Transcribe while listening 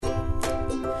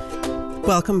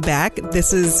welcome back.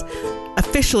 This is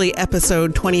officially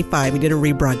episode 25. We did a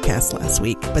rebroadcast last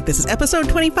week, but this is episode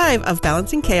 25 of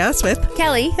Balancing Chaos with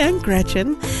Kelly and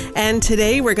Gretchen. And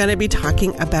today we're going to be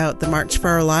talking about the March for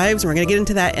Our Lives. And we're going to get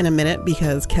into that in a minute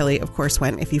because Kelly, of course,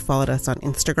 went if you followed us on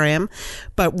Instagram.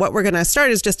 But what we're going to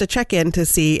start is just a check-in to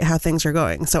see how things are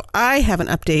going. So I have an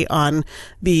update on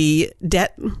the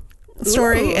debt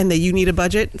story and the You Need a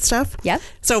Budget stuff. Yep.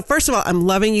 So first of all, I'm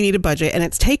loving You Need a Budget, and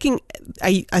it's taking,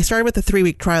 I started with a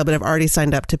 3-week trial, but I've already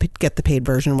signed up to get the paid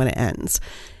version when it ends.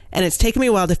 And it's taken me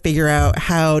a while to figure out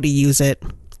how to use it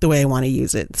the way I want to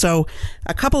use it. So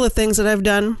a couple of things that I've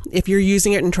done, if you're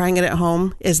using it and trying it at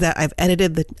home, is that I've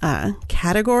edited the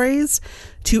categories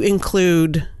to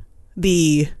include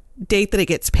the date that it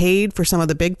gets paid for some of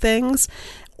the big things,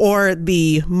 or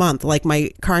the month. Like my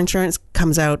car insurance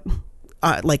comes out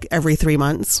like every 3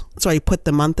 months. So I put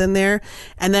the month in there,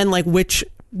 and then like which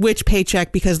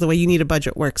paycheck, because the way You Need a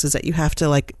Budget works is that you have to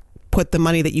like put the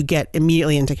money that you get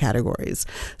immediately into categories.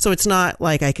 So it's not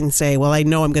like I can say, well, I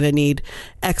know I'm going to need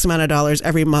X amount of dollars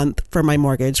every month for my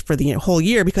mortgage for the whole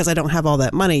year because I don't have all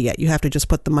that money yet. You have to just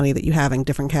put the money that you have in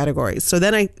different categories. So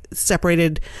then I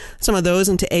separated some of those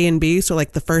into A and B. So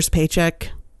like the first paycheck,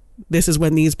 this is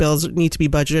when these bills need to be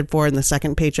budgeted for, and the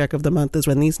second paycheck of the month is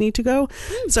when these need to go.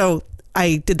 So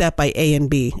I did that by A and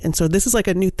B. And so this is like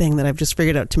a new thing that I've just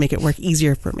figured out to make it work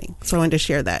easier for me. So I wanted to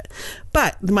share that.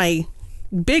 But my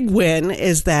big win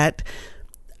is that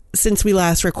since we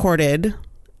last recorded,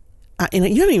 and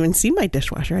you haven't even seen my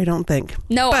dishwasher, I don't think.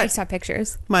 No, but I saw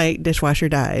pictures. My dishwasher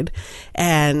died.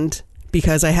 And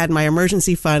because I had my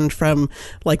emergency fund from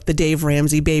like the Dave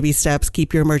Ramsey baby steps,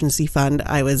 keep your emergency fund,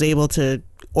 I was able to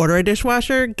order a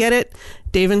dishwasher, get it.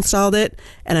 Dave installed it,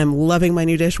 and I'm loving my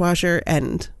new dishwasher.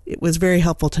 And it was very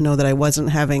helpful to know that I wasn't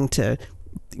having to,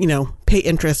 pay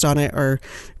interest on it or,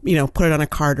 put it on a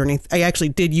card or anything. I actually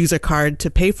did use a card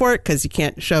to pay for it because you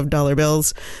can't shove dollar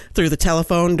bills through the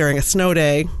telephone during a snow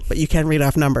day, but you can read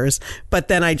off numbers. But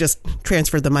then I just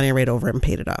transferred the money right over and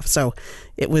paid it off. So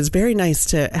it was very nice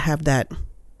to have that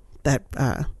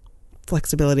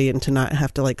flexibility and to not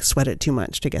have to like sweat it too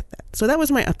much to get that. So that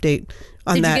was my update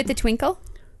on that. Did you get the Twinkle?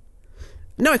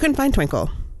 No, I couldn't find Twinkle.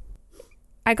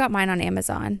 I got mine on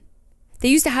Amazon. They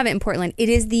used to have it in Portland. It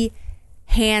is the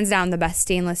hands down the best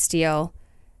stainless steel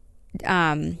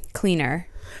cleaner.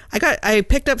 I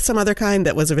picked up some other kind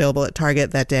that was available at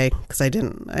Target that day because I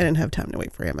didn't have time to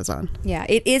wait for Amazon. Yeah,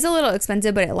 it is a little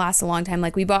expensive, but it lasts a long time.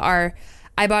 Like I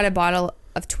bought a bottle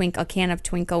of a can of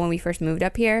Twinkle when we first moved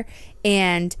up here,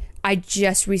 and I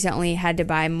just recently had to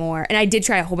buy more. And I did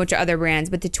try a whole bunch of other brands,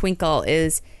 but the Twinkle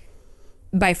is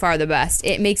by far the best.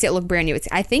 It makes it look brand new.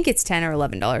 I think it's $10 or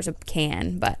 $11 a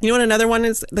can. But you know what another one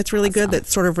is that's really good,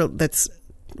 that's sort of that's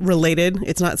related,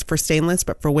 it's not for stainless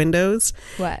but for windows.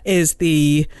 What is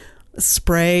the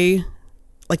spray,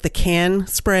 like the can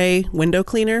spray window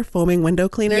cleaner, foaming window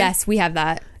cleaner? Yes, we have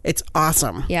that. It's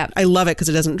awesome. Yeah, I love it because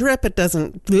it doesn't drip. It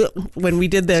doesn't. When we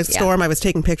did the storm, I was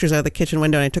taking pictures out of the kitchen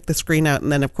window and I took the screen out,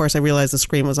 and then of course I realized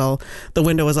the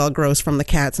window was all gross from the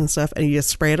cats and stuff. And you just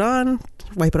spray it on,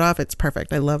 wipe it off. It's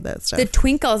perfect. I love that stuff. The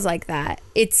Twinkle's like that.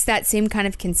 It's that same kind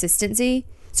of consistency,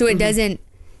 so it doesn't.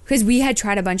 Because we had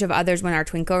tried a bunch of others when our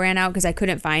Twinkle ran out because I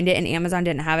couldn't find it and Amazon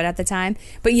didn't have it at the time.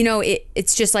 But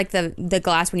it's just like the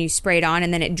glass when you spray it on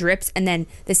and then it drips, and then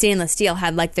the stainless steel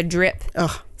had like the drip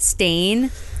stain.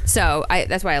 So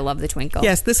that's why I love the Twinkle.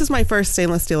 Yes, this is my first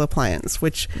stainless steel appliance,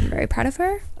 which I'm very proud of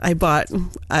her. I bought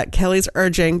at Kelly's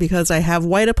urging because I have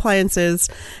white appliances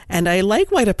and I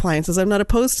like white appliances. I'm not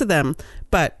opposed to them,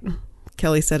 but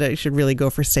Kelly said I should really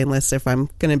go for stainless if I'm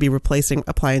going to be replacing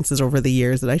appliances over the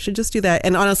years, that I should just do that.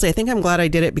 And honestly, I think I'm glad I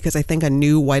did it because I think a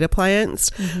new white appliance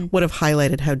would have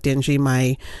highlighted how dingy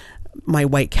my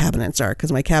white cabinets are,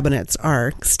 because my cabinets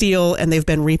are steel and they've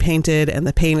been repainted and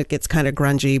the paint gets kind of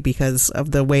grungy because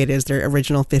of the way it is. They're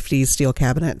original 50s steel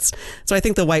cabinets. So I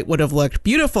think the white would have looked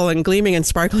beautiful and gleaming and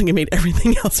sparkling and made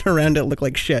everything else around it look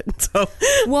like shit. So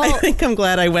I think I'm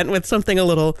glad I went with something a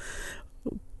little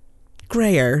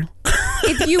grayer.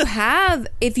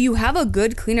 If you have a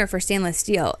good cleaner for stainless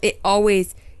steel,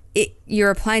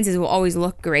 your appliances will always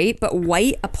look great. But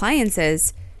white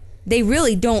appliances, they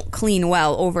really don't clean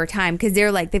well over time because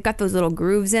they've got those little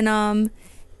grooves in them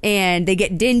and they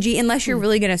get dingy unless you're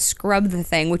really going to scrub the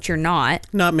thing, which you're not.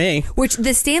 Not me. Which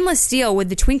the stainless steel with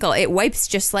the Twinkle, it wipes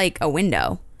just like a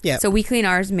window. Yeah. So we clean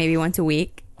ours maybe once a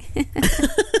week.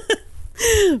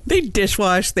 They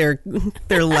dishwash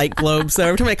their light globes. So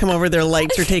every time I come over, their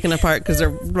lights are taken apart because they're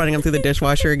running them through the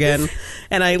dishwasher again.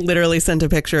 And I literally sent a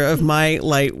picture of my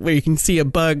light where you can see a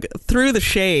bug through the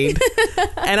shade.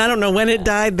 And I don't know when it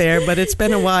died there, but it's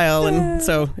been a while. And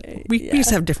so we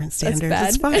just have different standards.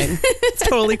 It's fine. It's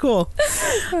totally cool.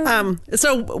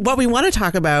 So what we want to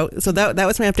talk about, so that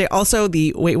was my update. Also,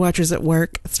 the Weight Watchers at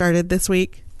work started this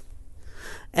week.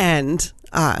 And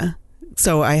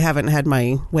so I haven't had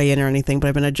my way in or anything, but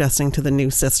I've been adjusting to the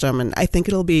new system. And I think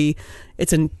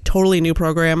it's a totally new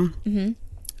program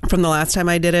from the last time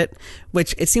I did it,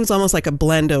 which it seems almost like a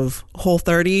blend of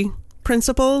Whole30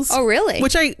 principles. Oh, really?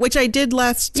 Which I did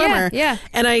last summer. Yeah.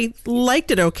 And I liked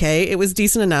it okay. It was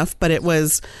decent enough, but it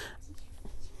was...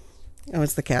 Oh,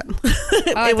 it's the cat.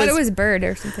 I thought it was a bird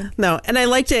or something. No, and I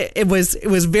liked it. It was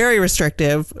very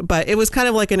restrictive, but it was kind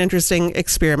of like an interesting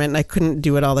experiment, and I couldn't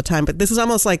do it all the time. But this is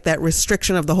almost like that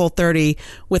restriction of the Whole30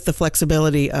 with the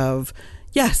flexibility of,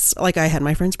 yes, like I had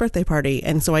my friend's birthday party,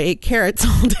 and so I ate carrots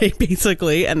all day,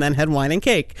 basically, and then had wine and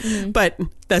cake. Mm-hmm. But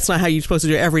that's not how you're supposed to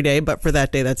do it every day, but for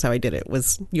that day, that's how I did it.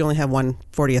 You only have one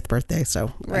 40th birthday,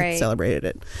 so I celebrated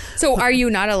it. So are you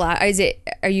not allowed,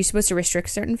 are you supposed to restrict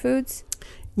certain foods?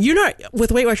 You're not,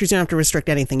 with Weight Watchers, you don't have to restrict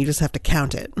anything. You just have to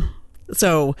count it.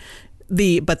 So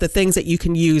but the things that you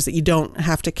can use that you don't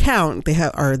have to count,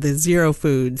 are the zero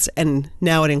foods. And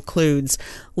now it includes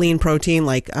lean protein,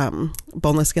 like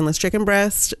boneless, skinless chicken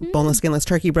breast, boneless, skinless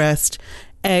turkey breast.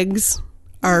 Eggs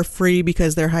are free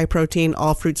because they're high protein,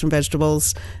 all fruits and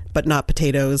vegetables, but not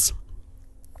potatoes.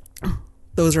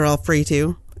 Those are all free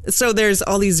too. So there's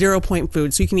all these 0-point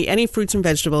foods. So you can eat any fruits and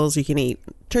vegetables. You can eat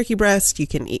turkey breast. You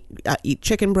can eat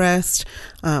chicken breast.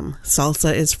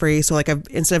 Salsa is free. So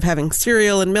instead of having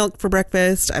cereal and milk for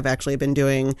breakfast, I've actually been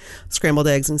doing scrambled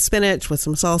eggs and spinach with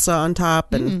some salsa on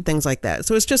top and things like that.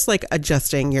 So it's just like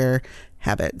adjusting your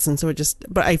habits. And so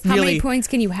how many points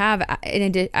can you have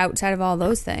outside of all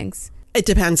those things? It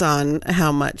depends on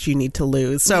how much you need to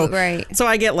lose. So, So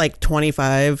I get like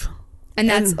 25. And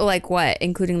that's like what,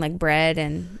 including like bread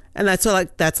and that's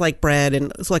like bread,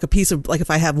 and so like a piece of, like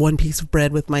if I have one piece of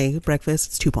bread with my breakfast,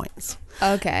 it's 2 points.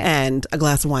 Okay. And a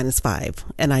glass of wine is 5,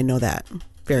 and I know that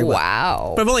very well.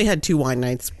 Wow. But I've only had 2 wine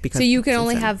nights because. So you can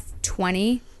only have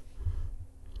 20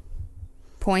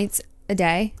 points a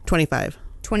day. 25.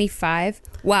 25.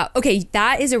 Wow. Okay,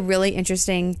 that is a really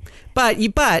interesting. But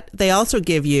they also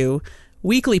give you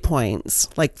weekly points,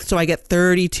 so I get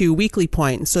 32 weekly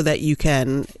points so that you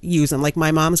can use them. Like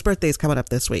my mom's birthday is coming up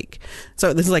this week,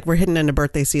 so this is like we're hitting into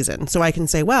birthday season, so I can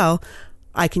say, well,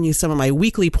 I can use some of my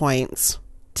weekly points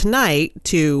tonight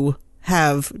to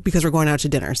have, because we're going out to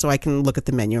dinner, so I can look at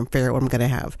the menu and figure out what I'm going to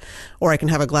have, or I can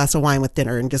have a glass of wine with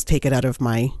dinner and just take it out of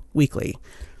my weekly.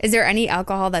 Is there any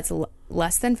alcohol that's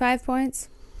less than 5 points?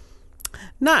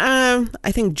 Not,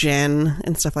 I think gin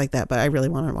and stuff like that, but I really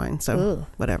wanted wine, so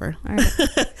whatever. All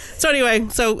right. So anyway,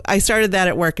 so I started that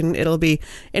at work, and it'll be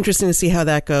interesting to see how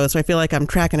that goes. So I feel like I'm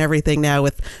tracking everything now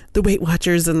with the Weight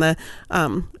Watchers and the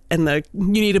you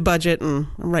need a budget, and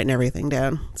I'm writing everything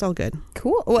down. It's all good.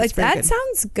 Cool. Well, that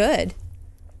sounds good.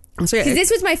 So yeah, this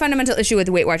was my fundamental issue with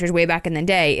Weight Watchers way back in the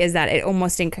day, is that it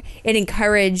almost it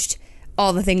encouraged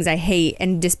all the things I hate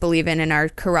and disbelieve in our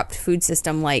corrupt food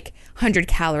system, like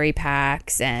 100-calorie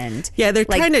packs and they're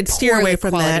trying to steer away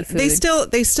from that. Food.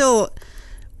 They still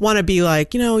want to be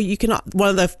like, you can, one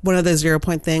of the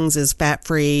 0-point things is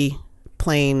fat-free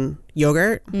plain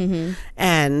yogurt,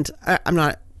 and I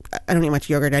don't eat much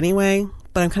yogurt anyway.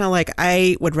 But I'm kind of like,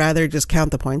 I would rather just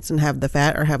count the points and have the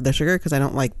fat or have the sugar, because I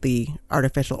don't like the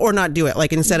artificial, or not do it.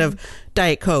 Like instead of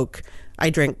Diet Coke, I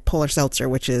drink Polar Seltzer,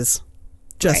 which is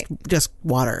just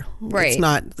water. Right. It's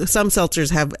not, some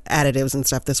seltzers have additives and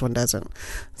stuff. This one doesn't.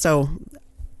 So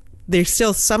there's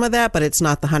still some of that, but it's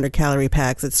not the 100-calorie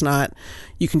packs. It's not,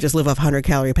 you can just live off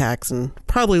 100-calorie packs and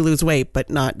probably lose weight, but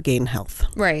not gain health.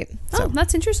 Right. So,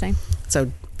 that's interesting.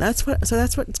 So that's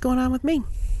what's going on with me.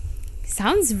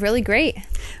 Sounds really great.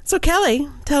 So Kelly,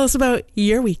 tell us about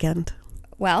your weekend.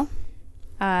 Well,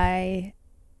 I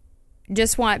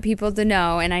just want people to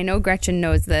know, and I know Gretchen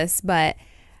knows this, but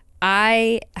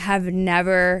I have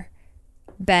never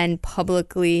been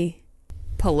publicly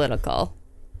political.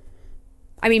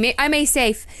 I mean, I may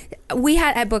say, we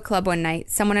had at book club one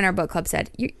night, someone in our book club said,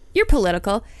 you're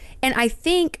political. And I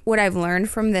think what I've learned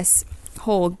from this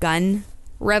whole gun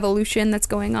revolution that's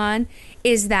going on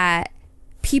is that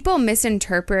people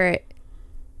misinterpret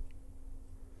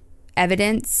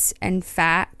evidence and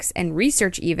facts and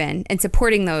research even, and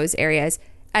supporting those areas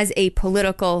as a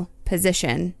political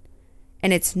position.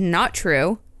 And it's not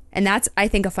true. And that's, I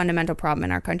think, a fundamental problem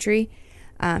in our country.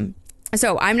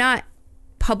 So I'm not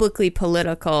publicly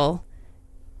political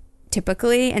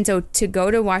typically. And so to go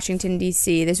to Washington,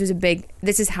 D.C., this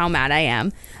is how mad I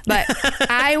am. But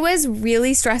I was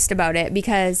really stressed about it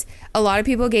because a lot of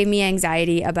people gave me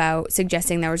anxiety about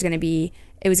suggesting it was going to be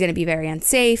very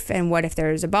unsafe. And what if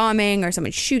there's a bombing or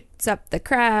someone shoots up the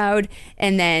crowd,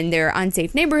 and then there are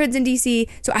unsafe neighborhoods in D.C.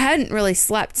 So I hadn't really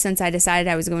slept since I decided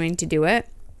I was going to do it.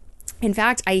 In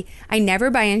fact, I never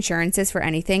buy insurances for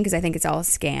anything because I think it's all a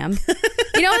scam.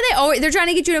 You know, they're trying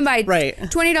to get you to buy right.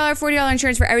 $20, $40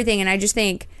 insurance for everything. And I just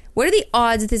think, what are the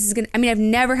odds that this is going to... I mean, I've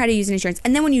never had to use an insurance.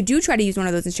 And then when you do try to use one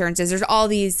of those insurances, there's all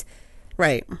these...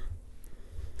 Right.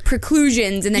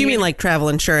 Preclusions. And then you mean like travel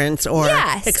insurance or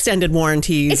yes. extended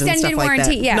warranties and stuff like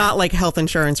that? Yeah. Not like health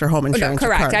insurance or home insurance. No,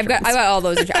 correct. I've got all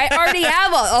those. I already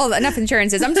have all enough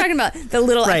insurances. I'm talking about the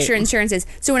little right. extra insurances.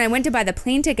 So when I went to buy the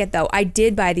plane ticket, though, I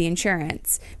did buy the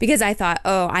insurance because I thought,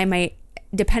 I might,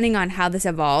 depending on how this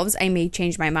evolves, I may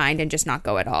change my mind and just not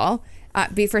go at all,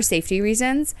 for safety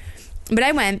reasons. But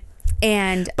I went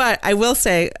and... But I will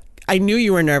say... I knew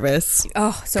you were nervous.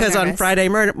 Oh, so nervous. Because on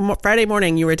Friday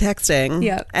morning you were texting.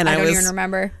 Yeah, and I don't even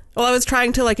remember. Well, I was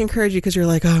trying to like encourage you because you're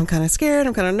like, I'm kind of scared.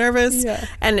 I'm kind of nervous. Yeah.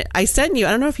 And I sent you,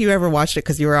 I don't know if you ever watched it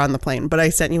because you were on the plane, but I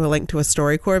sent you a link to a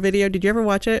StoryCorps video. Did you ever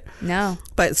watch it? No.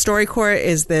 But StoryCorps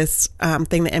is this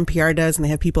thing that NPR does, and they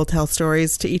have people tell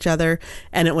stories to each other.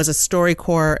 And it was a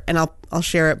StoryCorps, and I'll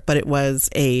share it, but it was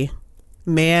a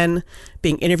man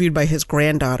being interviewed by his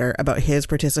granddaughter about his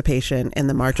participation in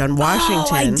the March on Washington.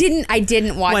 Oh, I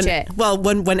didn't watch it. Well,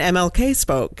 when MLK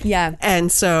spoke. Yeah.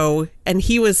 And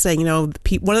he was saying,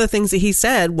 one of the things that he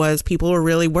said was people were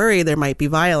really worried there might be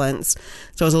violence.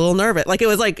 So I was a little nervous. Like, it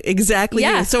was like exactly.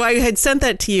 Yeah. You. So I had sent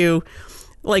that to you,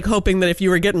 like hoping that if you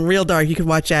were getting real dark, you could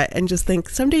watch that and just think,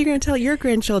 someday you're going to tell your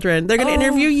grandchildren. They're going to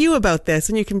interview you about this.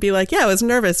 And you can be like, yeah, I was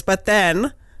nervous. But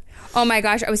then... Oh my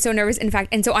gosh, I was so nervous. In fact,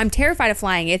 and so I'm terrified of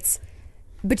flying.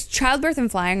 But childbirth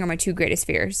and flying are my two greatest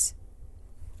fears.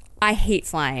 I hate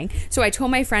flying. So I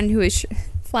told my friend who is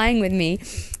flying with me,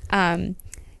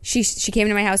 she came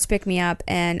to my house to pick me up,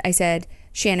 and I said,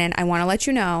 Shannon, I want to let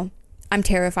you know I'm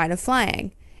terrified of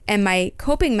flying. And my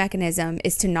coping mechanism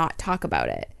is to not talk about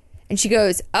it. And she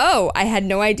goes, oh, I had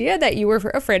no idea that you were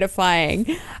afraid of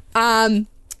flying.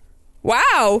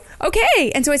 Wow.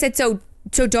 Okay. And so I said, so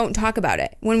don't talk about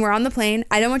it. When we're on the plane,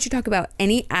 I don't want you to talk about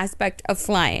any aspect of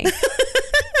flying.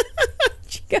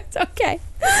 She goes, okay.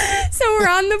 So we're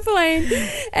on the plane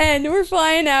and we're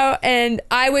flying out, and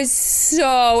I was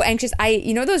so anxious.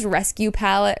 Those rescue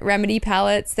remedy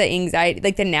palettes, the anxiety,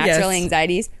 like the natural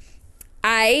anxieties.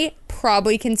 I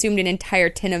probably consumed an entire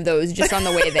tin of those just on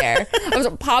the way there. I was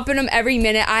popping them every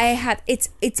minute.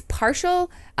 It's partial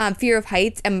fear of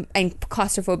heights and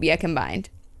claustrophobia combined.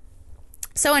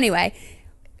 So anyway,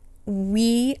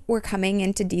 we were coming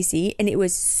into DC and it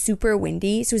was super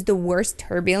windy. So it was the worst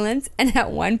turbulence. And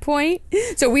at one point,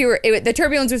 the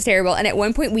turbulence was terrible. And at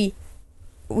one point we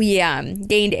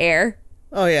gained air.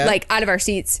 Oh yeah. Like out of our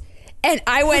seats. And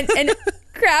I went and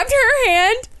grabbed her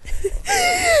hand.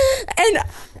 And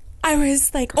I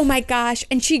was like, oh my gosh.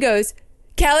 And she goes,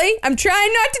 Kelly, I'm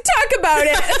trying not to talk about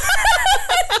it,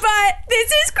 but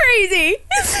this is crazy.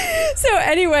 So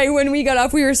anyway, when we got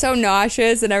off, we were so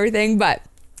nauseous and everything. But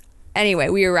anyway,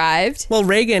 we arrived. Well,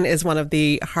 Reagan is one of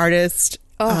the hardest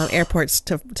airports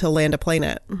to land a plane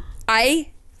at.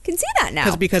 I can see that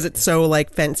now. Because it's so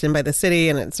like fenced in by the city,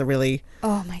 and it's a really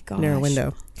narrow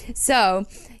window. So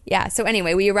yeah. So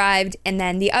anyway, we arrived, and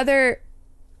then the other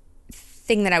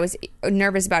thing that I was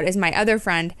nervous about is my other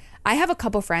friend. I have a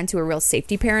couple friends who are real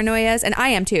safety paranoias, and I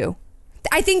am too.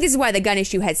 I think this is why the gun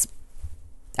issue has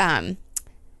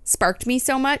sparked me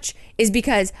so much, is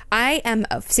because I am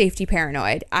safety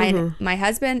paranoid. My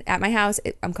husband at my house,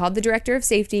 I'm called the director of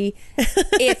safety.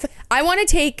 If I want to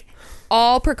take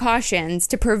all precautions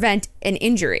to prevent an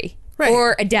injury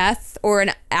or a death or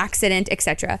an accident,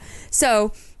 etc.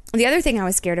 So the other thing I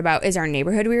was scared about is our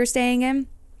neighborhood we were staying in.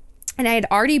 And I had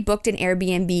already booked an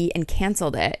Airbnb and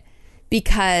canceled it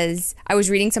because I was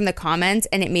reading some of the comments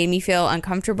and it made me feel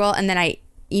uncomfortable. And then I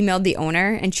emailed the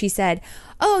owner and she said,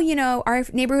 oh, our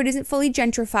neighborhood isn't fully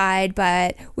gentrified,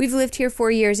 but we've lived here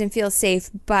 4 years and feel safe,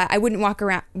 but I wouldn't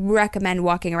recommend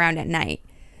walking around at night.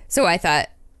 So I thought,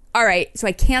 all right. So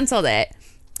I canceled it.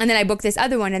 And then I booked this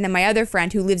other one. And then my other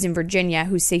friend who lives in Virginia,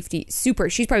 who's she's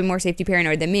probably more safety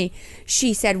paranoid than me.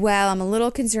 She said, well, I'm a little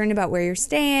concerned about where you're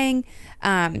staying.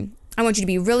 I want you to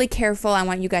be really careful. I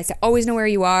want you guys to always know where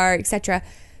you are, etc.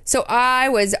 So I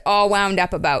was all wound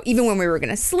up about even when we were going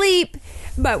to sleep.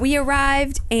 But we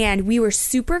arrived and we were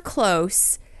super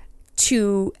close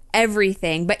to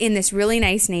everything, but in this really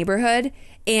nice neighborhood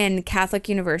in Catholic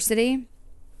University.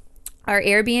 Our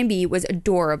Airbnb was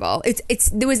adorable. It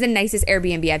was the nicest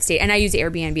Airbnb I've stayed, and I use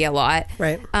Airbnb a lot.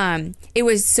 Right. It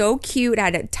was so cute. It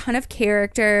had a ton of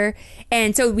character,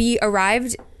 and so we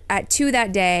arrived at 2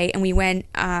 that day, and we went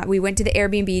to the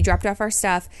Airbnb, dropped off our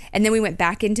stuff, and then we went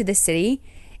back into the city,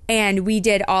 and we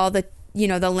did all the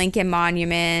the Lincoln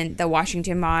Monument, the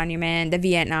Washington Monument, the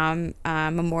Vietnam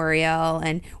Memorial,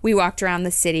 and we walked around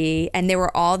the city, and there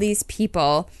were all these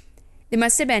people. There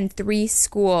must have been 3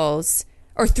 schools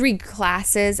or 3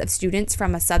 classes of students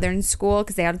from a Southern school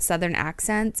because they had Southern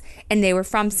accents, and they were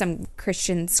from some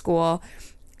Christian school,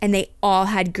 and they all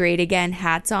had Great Again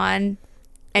hats on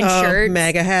and shirts.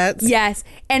 MAGA hats. Yes.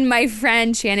 And my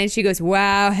friend Shannon, she goes,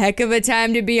 wow, heck of a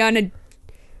time to be on a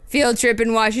field trip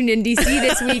in Washington, D.C.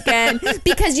 this weekend.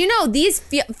 Because, these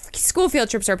school field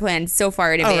trips are planned so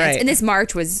far in advance. Right. And this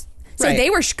March was... So Right. they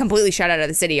were completely shut out of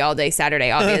the city all day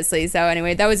Saturday, obviously. So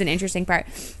anyway, that was an interesting part.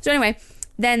 So anyway,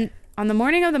 then on the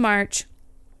morning of the march,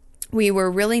 we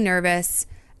were really nervous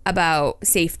about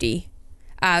safety.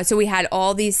 So we had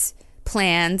all these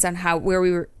plans on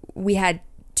we had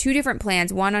 2 different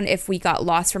plans, one on if we got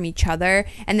lost from each other,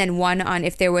 and then one on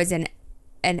if there was an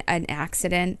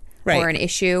accident or an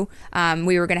issue.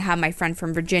 We were going to have my friend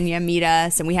from Virginia meet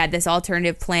us, and we had this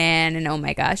alternative plan, and oh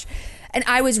my gosh. And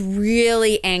I was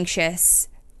really anxious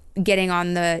getting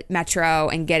on the metro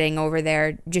and getting over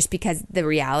there just because the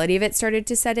reality of it started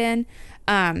to set in.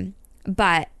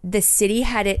 But the city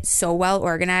had it so well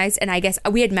organized. And I guess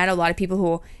we had met a lot of people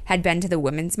who had been to the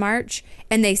Women's March.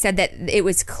 And they said that it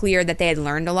was clear that they had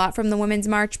learned a lot from the Women's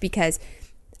March, because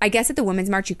I guess at the Women's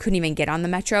March, you couldn't even get on the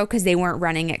metro because they weren't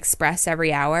running express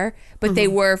every hour. But they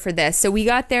were for this. So we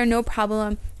got there, no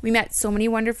problem. We met so many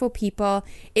wonderful people.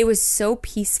 It was so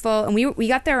peaceful. And we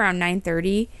got there around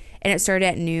 9:30, and it started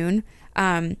at noon.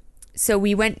 So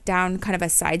we went down kind of a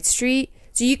side street.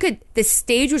 So the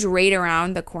stage was right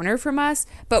around the corner from us,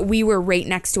 but we were right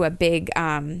next to a big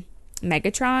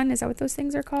Megatron. Is that what those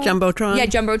things are called? Jumbotron. Yeah,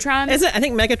 Jumbotron. Is it? I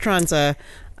think Megatron's I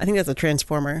think that's a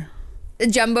transformer. A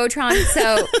Jumbotron.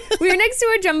 So we were next to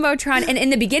a Jumbotron, and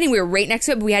in the beginning we were right next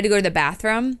to it, but we had to go to the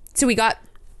bathroom. So we got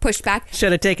pushed back.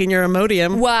 Should have taken your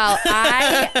Imodium. Well,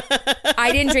 I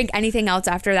didn't drink anything else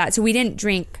after that. So we didn't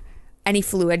drink any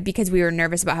fluid because we were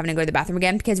nervous about having to go to the bathroom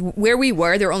again, because where we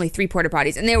were, there were only 3 porta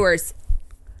potties, and there was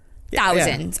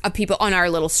thousands of people on our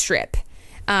little strip.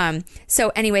 So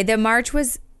anyway, the march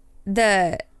was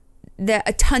the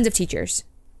tons of teachers.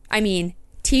 I mean,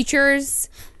 teachers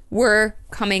were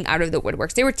coming out of the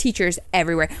woodworks. There were teachers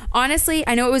everywhere. Honestly,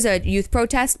 I know it was a youth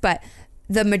protest, but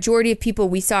the majority of people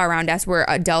we saw around us were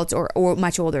adults or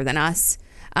much older than us.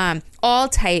 All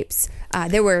types.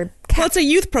 There were... Well, it's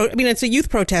a youth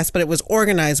protest, but it was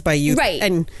organized by youth. Right.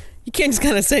 And you can't just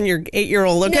kind of send your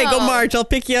 8-year-old, okay, go march, I'll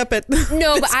pick you up at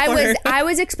No, but I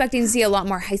was expecting to see a lot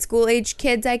more high school age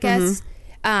kids, I guess.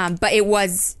 But it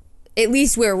was, at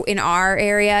least where in our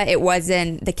area, it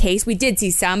wasn't the case. We did see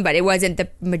some, but it wasn't the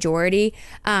majority.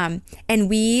 And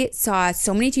we saw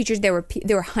so many teachers. There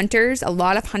were hunters, a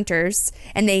lot of hunters,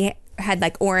 and they had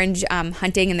like orange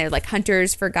hunting, and they're like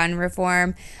hunters for gun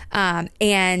reform,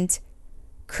 and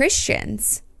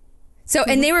Christians. So,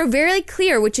 and they were very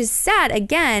clear, which is sad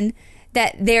again,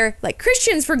 that they're like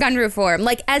Christians for gun reform,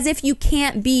 like as if you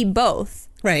can't be both.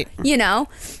 Right.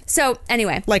 So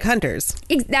anyway, like hunters.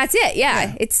 That's it.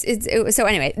 Yeah. So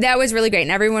anyway, that was really great,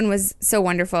 and everyone was so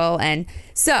wonderful. And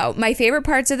so my favorite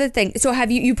parts of the thing. So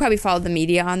have you probably followed the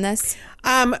media on this?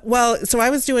 Well, so I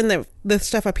was doing the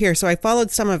stuff up here, so I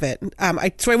followed some of it.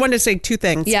 So I wanted to say 2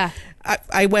 things. Yeah.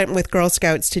 I went with Girl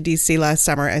Scouts to DC last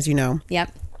summer, as you know. Yep.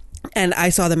 And I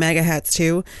saw the MAGA hats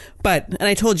too, and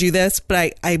I told you this,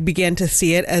 but I began to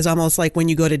see it as almost like when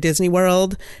you go to Disney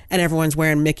World and everyone's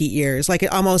wearing Mickey ears. Like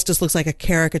it almost just looks like a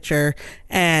caricature,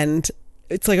 and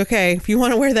it's like, okay, if you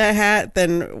want to wear that hat,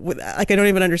 then like I don't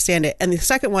even understand it. And the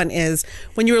second one is,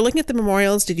 when you were looking at the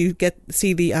memorials, did you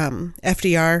see the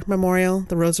FDR memorial,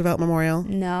 the Roosevelt Memorial?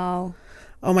 No.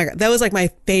 Oh my God. That was like my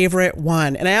favorite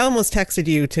one. And I almost texted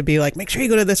you to be like, make sure you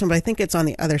go to this one, but I think it's on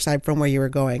the other side from where you were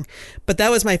going. But that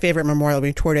was my favorite memorial.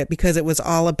 We toured it because it was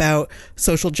all about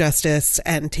social justice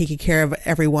and taking care of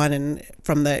everyone, and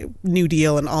from the New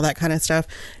Deal and all that kind of stuff.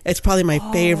 It's probably my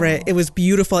favorite. It was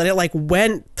beautiful. And it like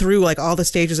went through like all the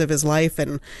stages of his life,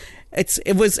 and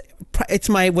was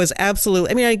absolute.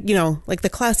 I mean, like the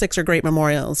classics are great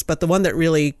memorials, but the one that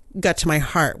really got to my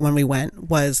heart when we went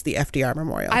was the FDR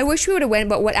memorial. I wish we would have went,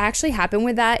 but what actually happened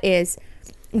with that is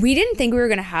we didn't think we were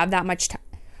going to have that much time.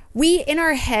 We, in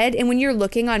our head, and when you're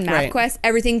looking on MapQuest,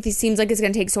 everything seems like it's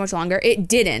going to take so much longer. It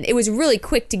didn't. It was really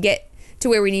quick to get to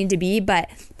where we needed to be, but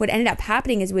what ended up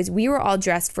happening was we were all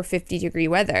dressed for 50-degree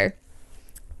weather.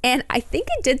 And I think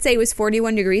it did say it was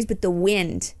 41 degrees, but the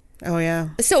wind. Oh, yeah.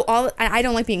 So I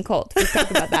don't like being cold. We've talked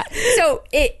about that. So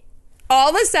all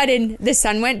of a sudden the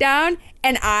sun went down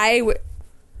and I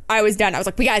was done. I was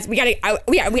like, we have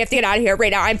to get out of here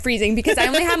right now. I'm freezing because I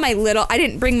only have my I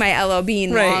didn't bring my LL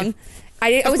Bean long.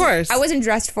 Of course. I wasn't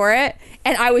dressed for it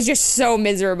and I was just so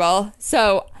miserable.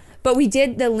 So, but we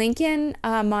did the Lincoln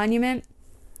Monument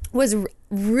was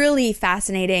really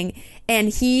fascinating.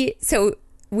 And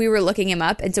we were looking him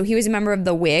up. And so he was a member of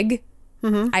the Whig.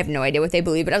 I have no idea what they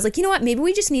believe, but I was like, you know what? Maybe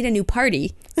we just need a new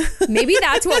party. Maybe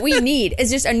that's what we need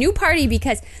is just a new party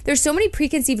because there's so many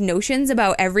preconceived notions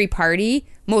about every party,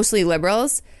 mostly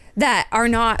liberals, that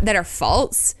are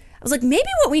false. I was like, maybe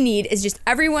what we need is just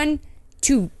everyone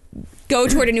to go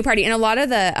toward a new party. And a lot of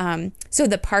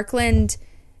the Parkland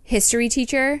history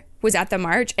teacher was at the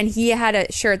march and he had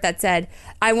a shirt that said,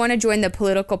 I want to join the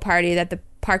political party that the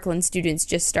Parkland students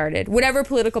just started. Whatever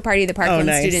political party the Parkland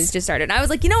students just started. And I was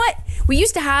like, you know what? We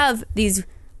used to have these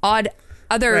odd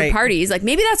other parties. Like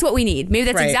maybe that's what we need. Maybe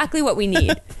that's exactly what we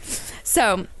need.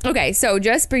 So, okay. So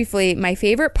just briefly, my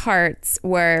favorite parts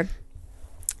were,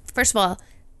 first of all,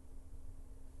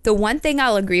 the one thing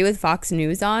I'll agree with Fox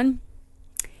News on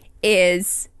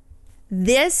is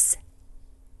this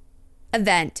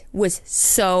event was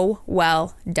so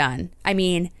well done. I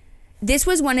mean, this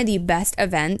was one of the best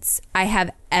events I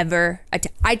have ever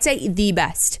I'd say the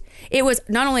best. It was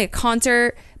not only a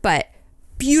concert, but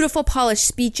beautiful, polished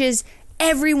speeches.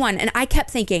 Everyone. And I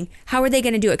kept thinking, how are they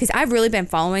going to do it? Because I've really been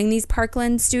following these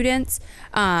Parkland students.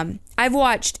 I've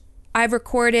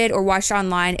recorded or watched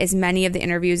online as many of the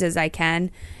interviews as I can.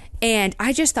 And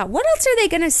I just thought, what else are they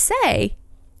going to say?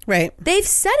 Right. They've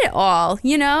said it all,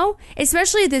 you know,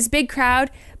 especially this big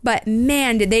crowd. But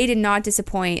man, they did not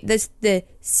disappoint. The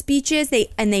speeches, they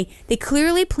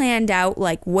clearly planned out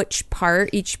like which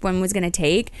part each one was going to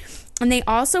take. And they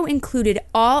also included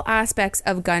all aspects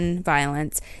of gun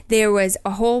violence. There was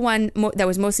a whole one that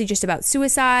was mostly just about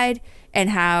suicide and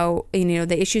how, you know,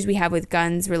 the issues we have with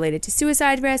guns related to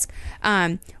suicide risk.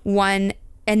 And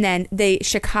then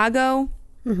Chicago,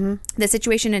 the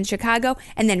situation in Chicago,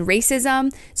 and then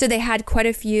racism. So they had quite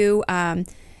a few.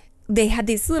 They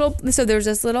had so there's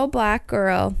this little black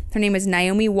girl. Her name was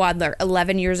Naomi Wadler,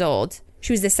 11 years old.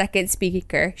 She was the second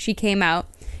speaker. She came out.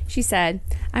 She said,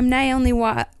 I'm Naomi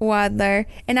Wadler,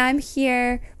 and I'm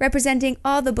here representing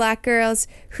all the black girls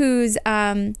whose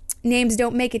names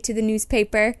don't make it to the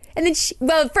newspaper. And then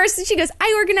first she goes,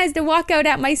 I organized a walkout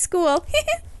at my school.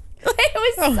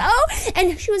 It was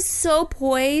and she was so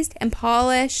poised and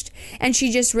polished, and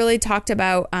she just really talked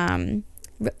about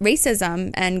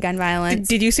racism and gun violence.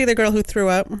 Did you see the girl who threw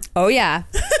up? Oh yeah.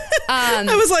 I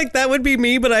was like, that would be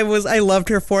me, but I loved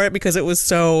her for it because it was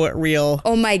so real.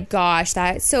 Oh my gosh,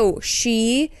 I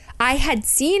had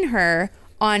seen her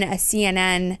on a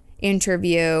CNN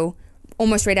interview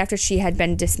almost right after she had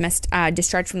been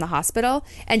discharged from the hospital,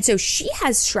 and so she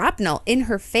has shrapnel in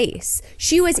her face.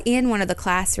 She was in one of the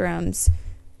classrooms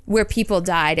where people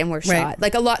died and were shot.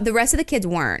 Like the rest of the kids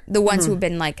weren't. The ones who've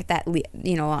been like that,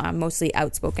 you know, mostly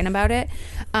outspoken about it.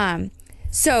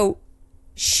 So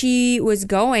she was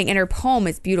going, and her poem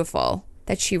is beautiful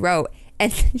that she wrote,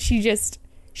 and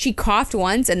she coughed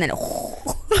once, and then, and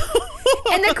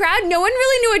the crowd, no one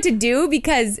really knew what to do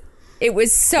because it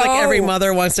was so... Like every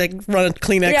mother wants to run a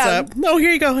Kleenex up. Oh,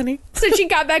 here you go, honey. So she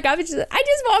got back up and she said, I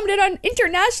just vomited on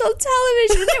international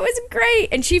television. It was great.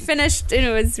 And she finished, and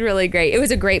it was really great. It was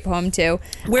a great poem, too.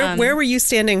 Where were you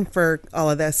standing for all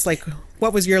of this? Like,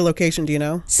 what was your location? Do you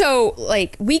know? So,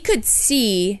 like, we could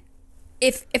see...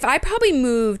 If I probably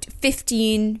moved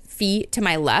 15 feet to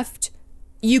my left,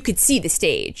 you could see the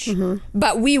stage.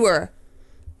 But we were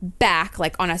back,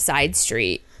 like, on a side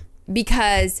street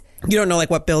because... You don't know,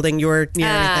 like, what building you were near or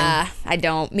anything? I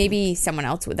don't. Maybe someone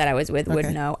else that I was with would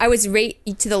know. I was right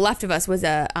to the left of us was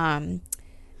a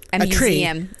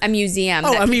museum. Tree. A museum.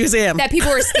 Oh, a museum. That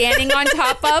people were standing on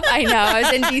top of. I know. I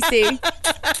was in D.C.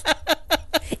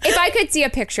 If I could see a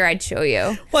picture, I'd show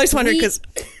you. Well, I just wondered because...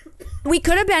 We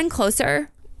could have been closer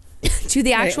to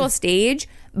the actual stage,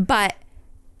 but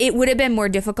it would have been more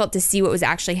difficult to see what was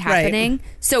actually happening.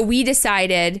 So we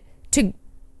decided to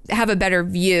have a better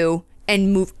view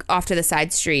and move off to the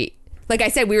side street. Like I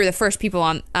said, we were the first people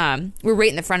on, we're right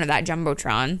in the front of that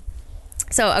Jumbotron.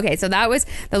 So, okay, so that was,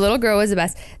 the little girl was the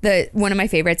best, one of my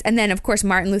favorites. And then, of course,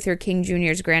 Martin Luther King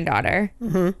Jr.'s granddaughter,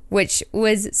 which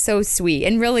was so sweet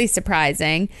and really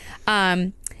surprising.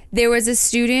 There was a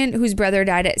student whose brother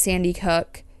died at Sandy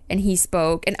Hook, and he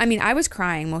spoke. And I mean, I was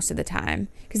crying most of the time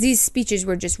because these speeches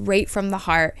were just right from the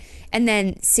heart. And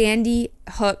then Sandy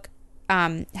Hook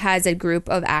has a group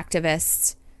of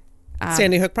activists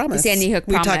Sandy Hook Promise. Sandy Hook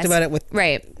Promise. We talked about it with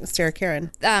right. Sarah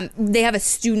Karen. They have a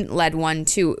student-led one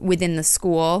too within the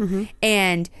school,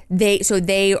 and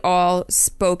they all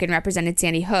spoke and represented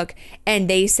Sandy Hook, and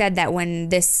they said that when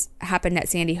this happened at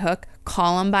Sandy Hook,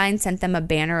 Columbine sent them a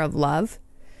banner of love,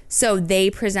 so they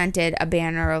presented a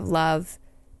banner of love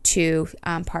to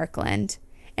Parkland,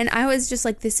 and I was just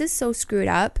like, this is so screwed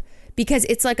up. Because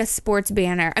it's like a sports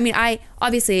banner. I mean, I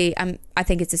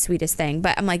think it's the sweetest thing,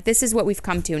 but I'm like, this is what we've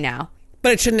come to now.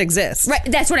 But it shouldn't exist. Right.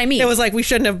 That's what I mean. It was like we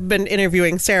shouldn't have been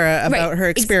interviewing Sarah about her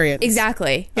experience.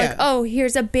 Exactly. Yeah. Like, oh,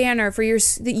 here's a banner for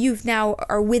that you now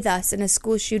are with us in a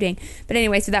school shooting. But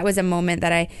anyway, so that was a moment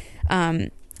that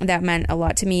that meant a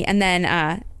lot to me. And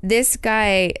then this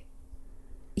guy,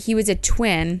 he was a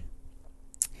twin,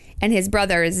 and his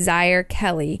brother is Zaire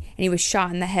Kelly, and he was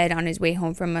shot in the head on his way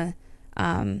home from a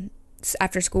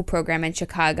after school program in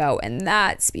Chicago, and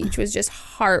that speech was just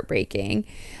heartbreaking.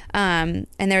 And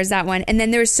there's that one, and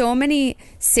then there's so many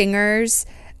singers,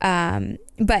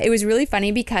 but it was really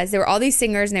funny because there were all these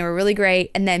singers and they were really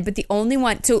great, and then but the only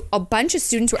one, so a bunch of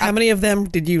students were How many of them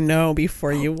did you know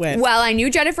before you went? Well, I knew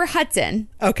Jennifer Hudson.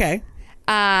 Okay.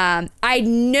 I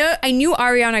knew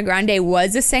Ariana Grande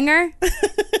was a singer.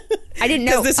 I didn't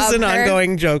know because this is an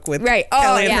ongoing joke with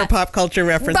Kelly and her pop culture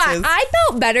references. But I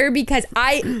felt better because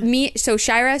so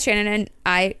Shira, Shannon,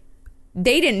 and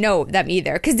they didn't know them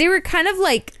either because they were kind of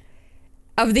like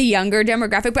of the younger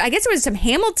demographic. But I guess there was some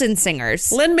Hamilton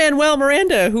singers. Lin-Manuel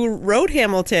Miranda, who wrote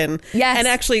Hamilton. Yes. And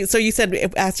actually, so you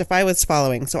asked if I was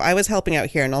following. So I was helping out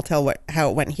here, and I'll tell how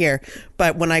it went here.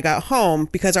 But when I got home,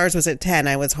 because ours was at 10,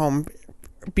 I was home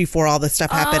before all this stuff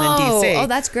happened in DC. Oh,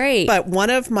 that's great. But one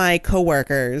of my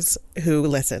coworkers who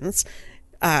listens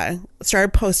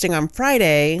started posting on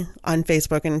Friday on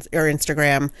Facebook or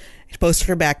Instagram. She posted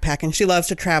her backpack, and she loves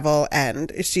to travel,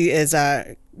 and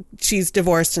she's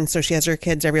divorced, and so she has her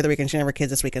kids every other weekend. She didn't have her kids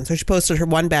this weekend, so she posted her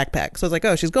one backpack. So I was like,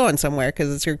 oh, she's going somewhere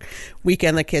because it's her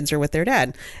weekend. The kids are with their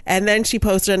dad. And then she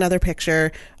posted another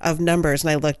picture of numbers, and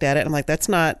I looked at it, and I'm like, that's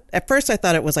not. At first, I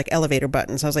thought it was like elevator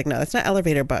buttons. I was like, no, that's not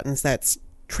elevator buttons. That's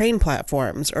train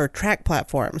platforms or track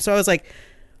platforms. So I was like,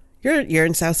 you're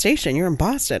in South Station, you're in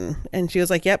Boston. And she was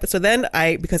like, yep. So then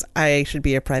because I should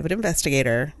be a private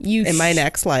investigator in my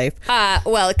next life.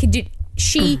 Well,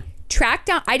 she tracked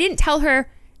down, I didn't tell her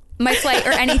my flight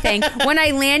or anything. When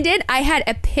I landed, I had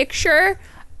a picture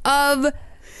of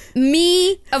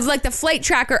like the flight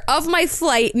tracker of my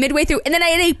flight midway through, and then I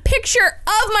had a picture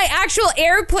of my actual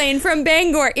airplane from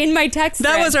Bangor in my text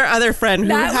thread. That was our other friend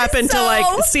who happened to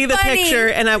like see the picture,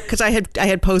 and because I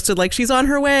had posted like she's on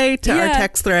her way to our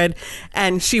text thread,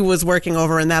 and she was working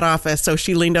over in that office, so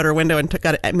she leaned out her window and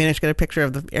managed to get a picture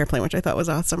of the airplane, which I thought was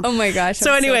awesome. Oh my gosh!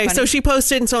 So anyway, so she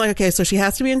posted, and so I'm like, okay, so she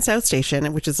has to be in South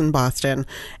Station, which is in Boston,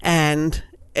 and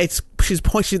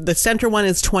the center one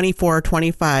is 24 or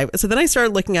 25. So then I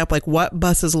started looking up like what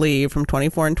buses leave from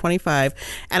 24 and 25,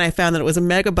 and I found that it was a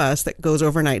mega bus that goes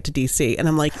overnight to DC. And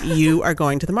I'm like, you are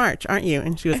going to the march, aren't you?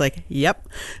 And she was like, yep.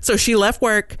 So she left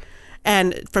work,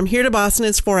 and from here to Boston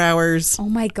is 4 hours. Oh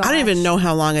my god! I don't even know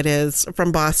how long it is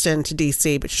from Boston to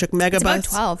DC, but she took mega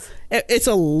bus. About 12. It's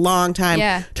a long time.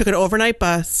 Yeah. Took an overnight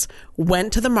bus,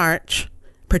 went to the march,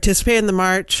 participated in the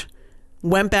march,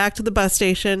 went back to the bus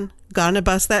station, got on a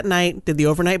bus that night, did the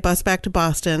overnight bus back to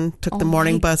Boston, took the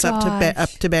morning bus up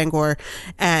to Bangor,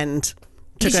 and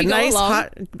took a nice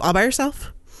hot, all by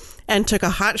herself, and took a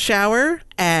hot shower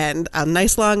and a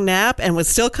nice long nap, and was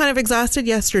still kind of exhausted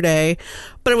yesterday,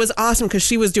 but it was awesome because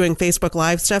she was doing Facebook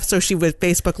Live stuff, so she would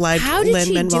Facebook Live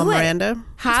Lin-Manuel Miranda.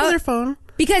 How? With her phone.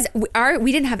 Because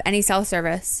we didn't have any cell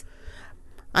service.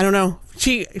 I don't know.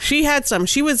 She had some.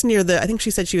 She was near I think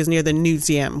she said she was near the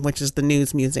Newseum, which is the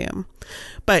news museum.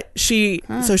 But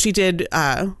so she did,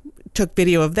 took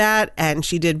video of that, and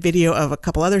she did video of a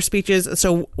couple other speeches.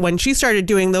 So when she started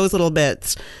doing those little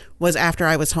bits was after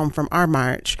I was home from our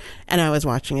march, and I was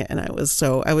watching it, and it was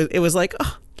like,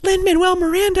 oh, Lin-Manuel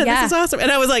Miranda, this is awesome.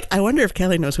 And I was like, I wonder if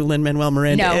Kelly knows who Lin-Manuel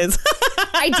Miranda is.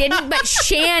 I didn't, but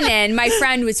Shannon, my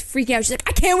friend, was freaking out. She's like,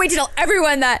 I can't wait to tell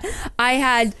everyone that I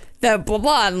had the blah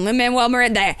blah Lin-Manuel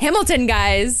Miranda, the Hamilton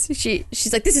guys.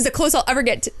 She's like, this is the closest I'll ever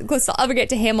get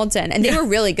to Hamilton, and they were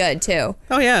really good too.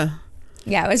 Oh yeah,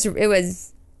 it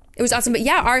was awesome. But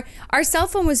yeah, our cell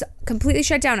phone was completely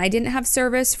shut down. I didn't have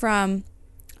service from,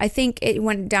 I think it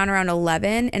went down around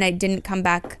 11, and I didn't come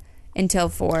back until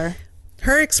 4.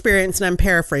 Her experience, and I'm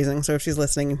paraphrasing, so if she's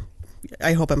listening,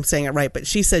 I hope I'm saying it right, but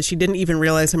she said she didn't even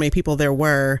realize how many people there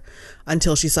were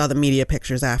until she saw the media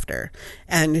pictures after.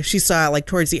 And she saw, like,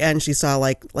 towards the end, she saw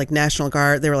like National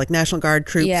Guard. There were like National Guard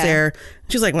troops there.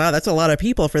 She's like, wow, that's a lot of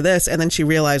people for this. And then she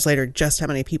realized later just how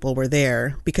many people were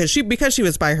there because she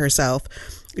was by herself.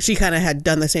 She kind of had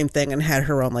done the same thing and had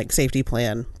her own like safety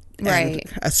plan. Right.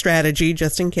 And a strategy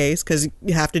just in case, because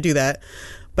you have to do that.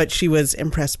 But she was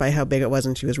impressed by how big it was,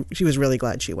 and she was really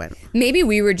glad she went. Maybe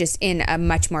we were just in a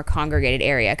much more congregated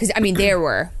area. Because, I mean, there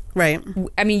were. Right.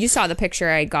 I mean, you saw the picture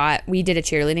I got. We did a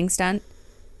cheerleading stunt.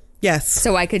 Yes.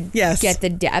 So I could get the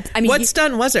depth. I mean, what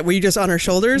stunt was it? Were you just on her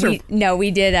shoulders? No,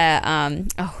 we did a,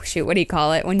 oh, shoot, what do you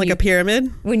call it? A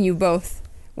pyramid? When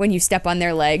you step on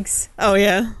their legs. Oh,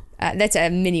 yeah. That's a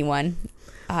mini one.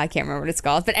 I can't remember what it's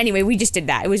called. But anyway, we just did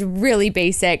that. It was really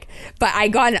basic. But I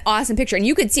got an awesome picture. And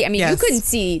you could see, I mean, you couldn't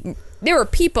see. There were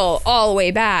people all the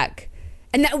way back.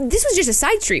 And this was just a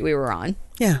side street we were on.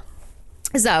 Yeah.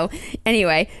 So,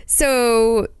 anyway.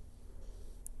 So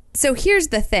here's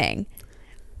the thing.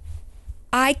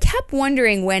 I kept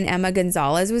wondering when Emma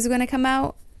Gonzalez was going to come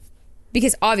out.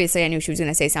 Because obviously I knew she was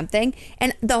going to say something.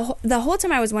 And the whole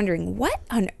time I was wondering, what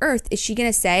on earth is she going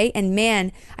to say? And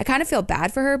man, I kind of feel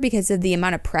bad for her because of the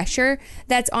amount of pressure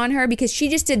that's on her. Because she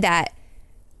just did that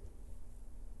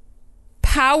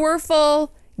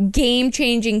powerful,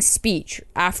 game-changing speech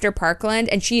after Parkland.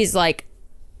 And she is like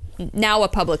now a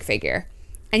public figure.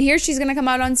 And here she's going to come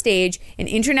out on stage in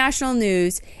international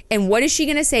news. And what is she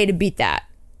going to say to beat that?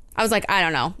 I was like, I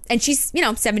don't know. And she's,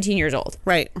 17 years old.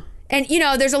 Right. And,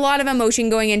 there's a lot of emotion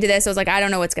going into this. I was like, I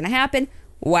don't know what's going to happen.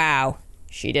 Wow.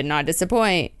 She did not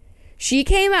disappoint. She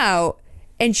came out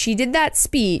and she did that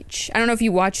speech. I don't know if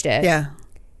you watched it. Yeah.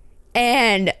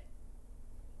 And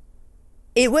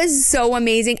it was so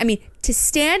amazing. I mean, to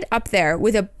stand up there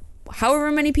with however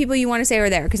many people you want to say are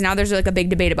there, because now there's like a big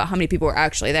debate about how many people were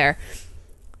actually there.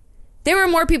 There were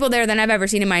more people there than I've ever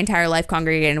seen in my entire life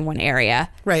congregated in one area.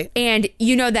 Right. And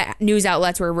that news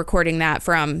outlets were recording that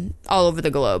from all over the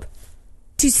globe.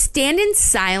 To stand in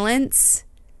silence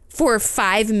for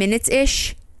 5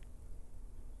 minutes-ish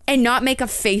and not make a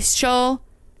facial,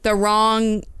 the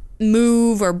wrong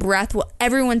move or breath while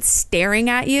everyone's staring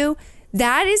at you,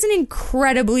 that is an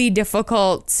incredibly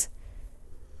difficult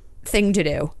thing to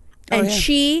do. And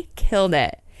she killed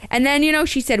it. And then,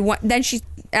 she said,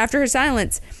 after her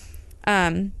silence,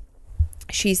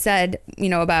 she said,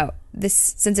 about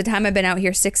this, since the time I've been out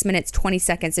here, 6 minutes, 20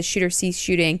 seconds, the shooter ceased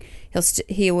shooting.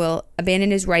 He will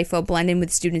abandon his rifle, blend in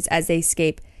with students as they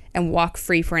escape, and walk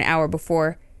free for an hour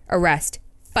before arrest.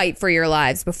 Fight for your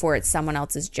lives before it's someone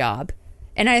else's job.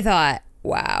 And I thought,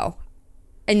 wow.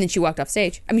 And then she walked off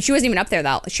stage. I mean, she wasn't even up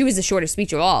there she was the shortest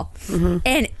speech of all. Mm-hmm.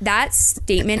 And that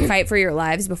statement, fight for your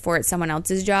lives before it's someone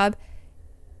else's job,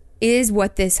 is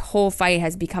what this whole fight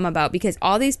has become about. Because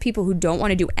all these people who don't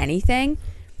want to do anything,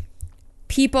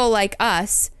 people like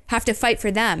us, have to fight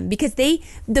for them. Because the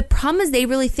problem is they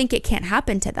really think it can't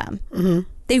happen to them. Mm-hmm.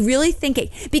 They really think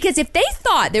it. Because if they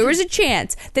thought there was a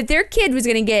chance that their kid was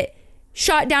going to get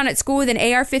shot down at school with an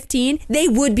AR-15, they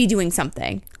would be doing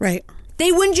something. Right.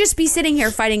 They wouldn't just be sitting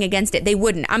here fighting against it. They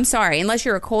wouldn't. I'm sorry. Unless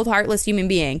you're a cold, heartless human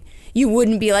being, you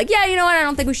wouldn't be like, yeah, you know what? I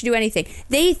don't think we should do anything.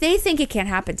 They think it can't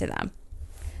happen to them.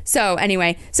 So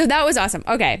anyway, so that was awesome.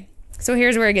 Okay, so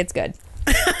here's where it gets good.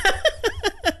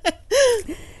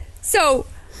 So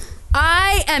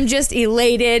I am just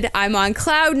elated. I'm on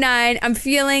cloud nine. I'm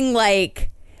feeling like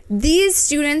these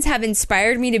students have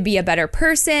inspired me to be a better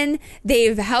person.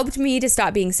 They've helped me to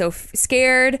stop being so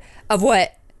scared of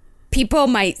what people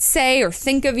might say or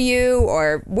think of you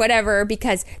or whatever,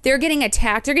 because they're getting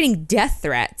attacked. They're getting death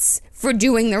threats for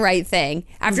doing the right thing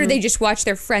after they just watched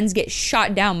their friends get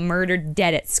shot down, murdered,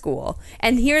 dead at school.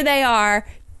 And here they are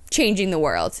changing the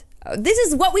world. This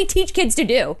is what we teach kids to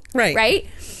do. Right?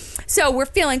 So we're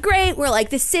feeling great. We're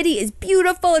like, the city is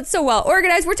beautiful. It's so well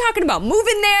organized. We're talking about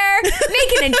moving there,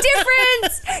 making a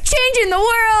difference, changing the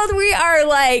world. We are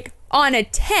like on a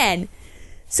 10.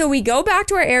 So we go back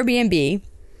to our Airbnb.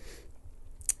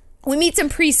 We meet some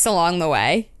priests along the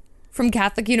way from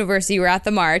Catholic University. We're at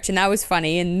the march, and that was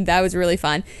funny, and that was really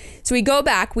fun. So we go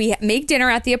back. We make dinner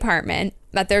at the apartment,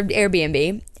 at their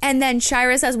Airbnb. And then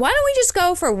Shira says, why don't we just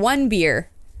go for one beer?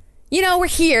 We're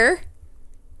here.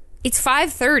 It's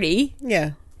 5:30.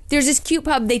 Yeah. There's this cute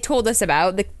pub they told us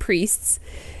about, the priests.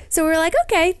 So we're like,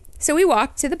 okay. So we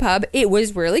walked to the pub. It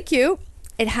was really cute.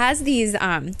 It has these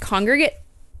congregate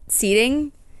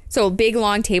seating. So big,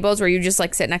 long tables where you just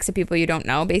like sit next to people you don't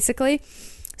know, basically.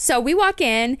 So we walk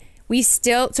in.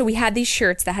 So we had these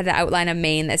shirts that had the outline of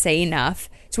Maine that say enough.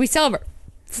 So we sell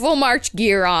full March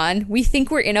gear on. We think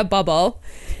we're in a bubble.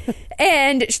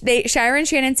 And Shira and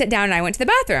Shannon sit down and I went to the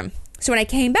bathroom. So when I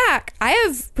came back, I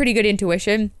have pretty good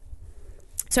intuition.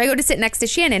 So I go to sit next to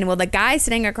Shannon. Well, the guy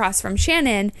sitting across from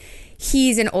Shannon,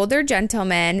 he's an older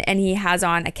gentleman and he has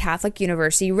on a Catholic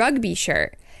University rugby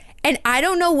shirt. And I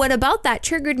don't know what about that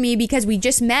triggered me because we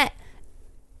just met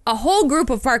a whole group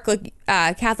of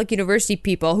Catholic University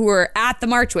people who were at the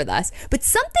march with us. But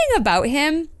something about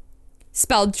him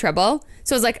spelled trouble.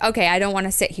 So I was like, okay, I don't want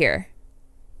to sit here.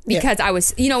 Because I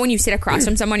was, you know, when you sit across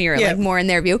from someone, you're like more in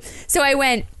their view. So I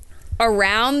went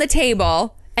around the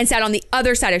table and sat on the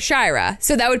other side of Shira.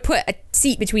 So that would put a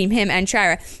seat between him and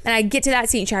Shira. And I get to that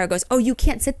seat and Shira goes, oh, you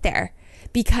can't sit there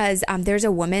because there's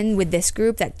a woman with this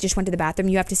group that just went to the bathroom.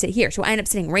 You have to sit here. So I end up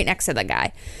sitting right next to the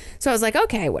guy. So I was like,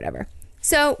 okay, whatever.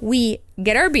 So we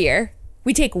get our beer.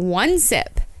 We take one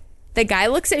sip. The guy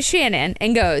looks at Shannon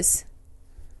and goes,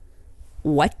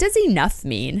 what does enough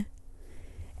mean?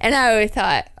 And I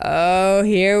thought, oh,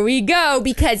 here we go.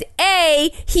 Because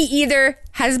A, he either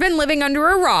has been living under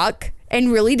a rock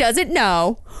and really doesn't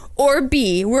know, or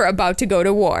B, we're about to go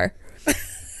to war.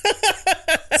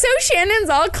 So Shannon's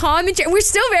all calm and we're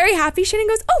still very happy. Shannon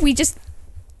goes, oh,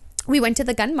 we went to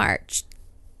the gun march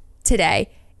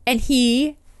today. And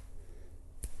he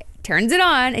turns it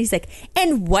on and he's like,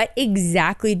 and what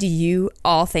exactly do you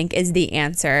all think is the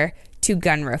answer to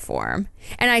gun reform?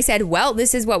 And I said, well,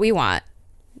 this is what we want.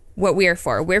 What we're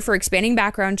for. We're for expanding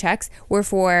background checks. We're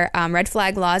for red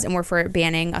flag laws, and we're for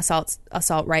banning assault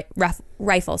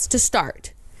rifles to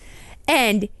start.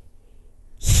 And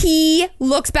he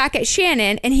looks back at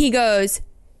Shannon and he goes,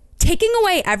 taking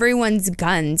away everyone's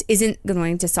guns isn't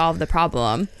going to solve the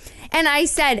problem. And I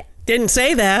said, didn't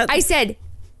say that. I said,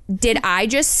 did I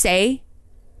say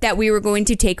that we were going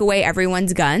to take away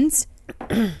everyone's guns?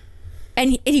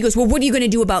 And he goes, well, what are you going to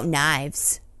do about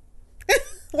knives?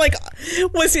 Like,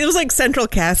 it was like central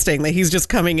casting that he's just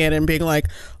coming in and being like,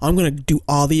 I'm going to do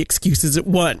all the excuses at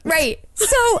once. Right.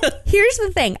 So here's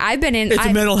the thing. It's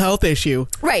a mental health issue.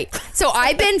 Right. So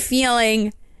I've been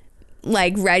feeling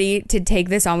like ready to take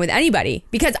this on with anybody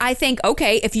because I think,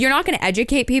 okay, if you're not going to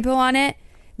educate people on it,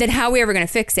 then how are we ever going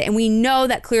to fix it? And we know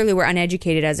that clearly we're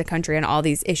uneducated as a country on all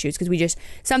these issues because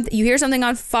you hear something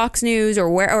on Fox News or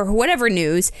whatever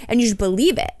news and you just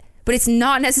believe it, but it's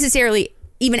not necessarily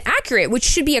even accurate, which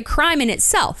should be a crime in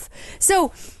itself.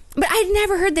 So, but I'd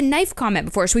never heard the knife comment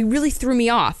before, so he really threw me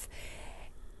off.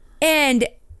 And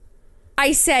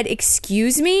I said,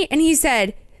 excuse me? And he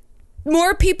said,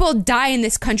 more people die in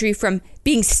this country from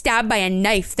being stabbed by a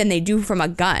knife than they do from a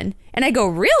gun. And I go,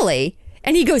 really?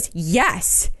 And he goes,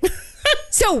 yes.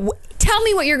 So tell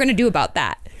me what you're going to do about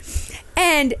that.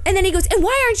 And then he goes, and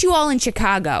why aren't you all in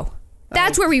Chicago?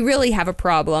 That's where we really have a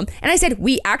problem. And I said,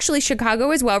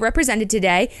 Chicago is well represented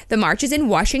today. The march is in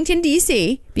Washington,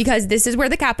 D.C., because this is where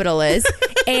the capital is.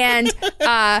 And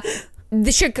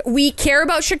we care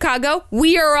about Chicago.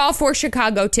 We are all for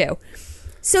Chicago, too.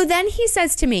 So then he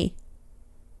says to me,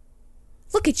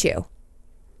 look at you.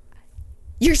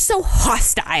 You're so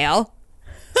hostile.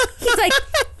 He's like,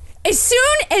 as soon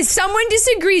as someone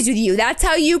disagrees with you, that's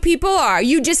how you people are.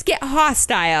 You just get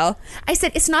hostile. I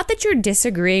said, it's not that you're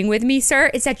disagreeing with me,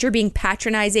 sir. It's that you're being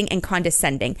patronizing and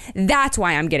condescending. That's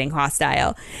why I'm getting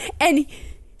hostile. And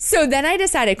so then I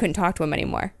decided I couldn't talk to him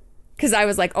anymore because I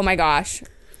was like, oh my gosh,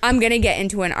 I'm going to get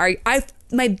into an argument.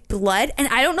 My blood, and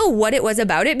I don't know what it was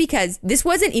about it because this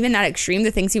wasn't even that extreme,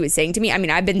 the things he was saying to me. I mean,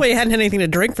 Well, you hadn't had anything to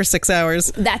drink for 6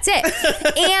 hours. That's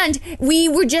it. And we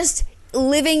were just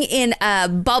living in a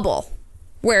bubble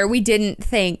where we didn't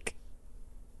think,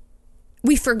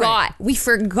 we forgot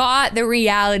the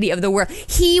reality of the world.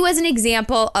 He was an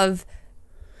example of,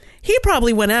 he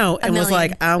probably went out and was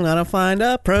like, I'm gonna find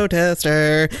a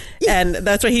protester, and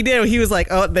that's what he did. He was like,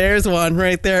 oh, there's one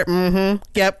right there.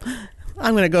 Yep,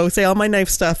 I'm gonna go say all my knife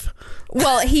stuff.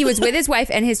 Well, he was with his wife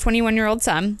and his 21-year-old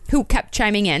son who kept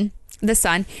chiming in. The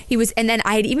son, and then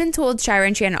I had even told Shira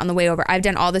and Shannon on the way over, I've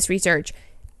done all this research.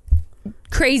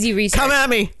 Crazy research. Come at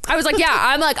me. I was like, yeah,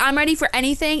 I'm ready for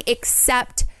anything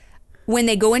except when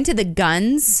they go into the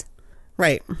guns.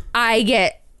 Right.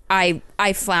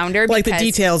 I flounder. Like the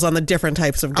details on the different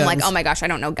types of guns. I'm like, oh my gosh, I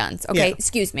don't know guns. Okay, yeah.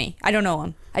 Excuse me. I don't know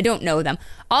them. I don't know them.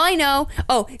 All I know,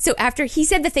 so after he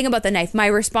said the thing about the knife, my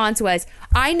response was,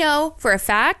 I know for a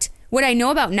fact, what I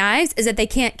know about knives is that they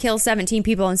can't kill 17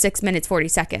 people in 6 minutes, 40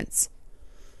 seconds.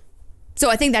 So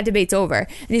I think that debate's over.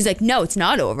 And he's like, no, it's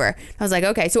not over. I was like,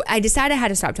 okay. So I decided I had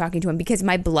to stop talking to him because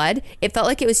my blood, it felt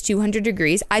like it was 200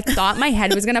 degrees. I thought my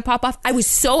head was going to pop off. I was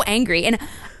so angry. And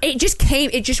it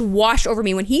just washed over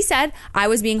me. When he said I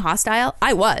was being hostile,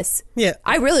 I was. Yeah.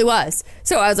 I really was.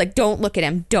 So I was like, don't look at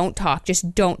him. Don't talk.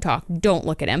 Just don't talk. Don't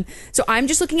look at him. So I'm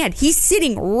just looking at, he's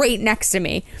sitting right next to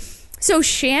me. So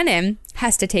Shannon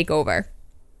has to take over.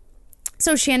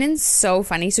 So Shannon's so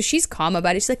funny. So she's calm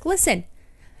about it. She's like, listen.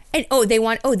 And then they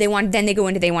want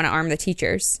to arm the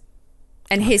teachers.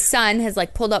 And his son has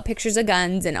like pulled out pictures of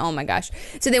guns and oh my gosh.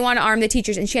 So they want to arm the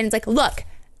teachers. And Shannon's like, look,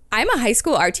 I'm a high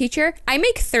school art teacher. I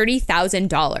make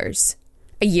 $30,000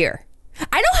 a year.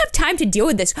 I don't have time to deal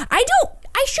with this. I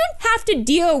shouldn't have to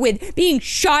deal with being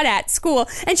shot at school.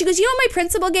 And she goes, you know what my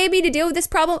principal gave me to deal with this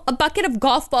problem? A bucket of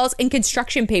golf balls and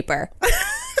construction paper.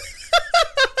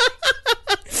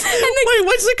 Wait,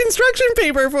 what's the construction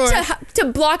paper for? To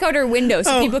block out her window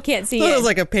so people can't see it. It was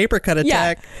like a paper cut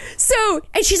attack. Yeah. So,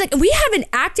 and she's like, we have an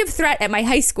active threat at my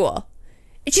high school.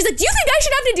 And she's like, do you think I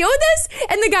should have to deal with this?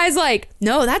 And the guy's like,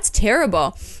 no, that's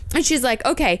terrible. And she's like,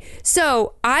 okay,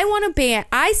 so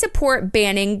I support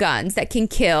banning guns that can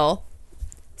kill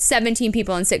 17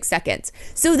 people in 6 seconds.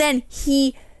 So then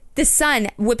the son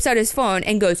whips out his phone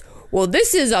and goes, well,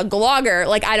 this is a Glogger.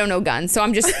 Like, I don't know guns, so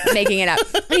I'm just making it up.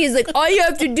 And he's like, all you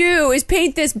have to do is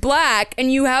paint this black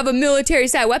and you have a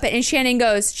military-style weapon. And Shannon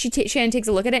goes, Shannon takes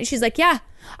a look at it and she's like, yeah,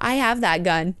 I have that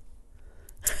gun.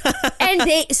 And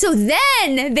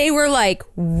then they were like,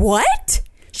 what?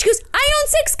 She goes, I own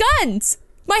 6 guns.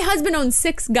 My husband owns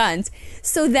 6 guns.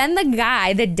 So then the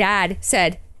dad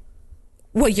said,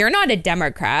 well, you're not a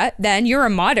Democrat, then you're a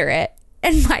moderate.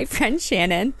 And my friend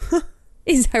Shannon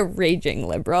is a raging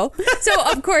liberal. So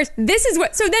of course,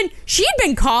 so then she'd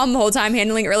been calm the whole time,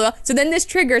 handling it really well. So then this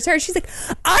triggers her. She's like,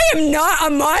 I am not a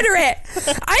moderate.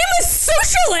 I am a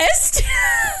socialist.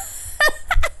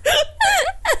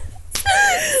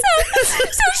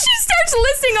 So she starts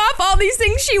listing off all these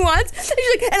things she wants. And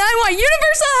she's like, and I want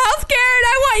universal health care and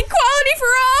I want equality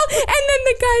for all. And then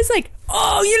the guy's like,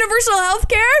 oh, universal health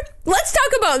care? Let's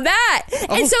talk about that.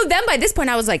 Oh. And so then by this point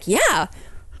I was like, yeah,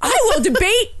 I will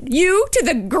debate you to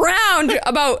the ground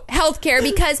about healthcare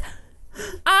because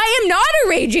I am not a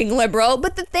raging liberal.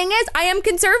 But the thing is, I am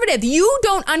conservative. You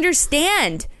don't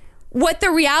understand what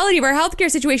the reality of our healthcare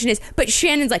situation is. But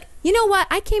Shannon's like, you know what?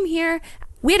 I came here.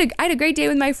 I had a great day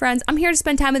with my friends. I'm here to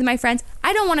spend time with my friends.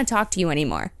 I don't want to talk to you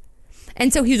anymore.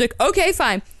 And so he's like, okay,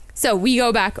 fine. So we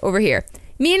go back over here.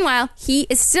 Meanwhile, he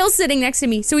is still sitting next to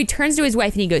me. So he turns to his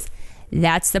wife and he goes,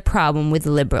 that's the problem with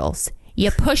liberals.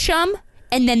 You push them.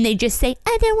 And then they just say,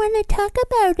 I don't want to talk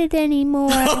about it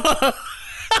anymore.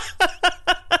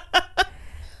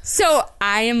 So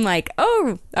I am like,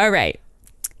 oh, all right.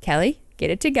 Kelly, get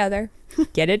it together.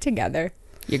 Get it together.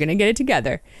 You're going to get it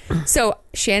together. So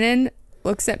Shannon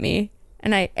looks at me.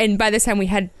 And by this time we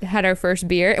had our first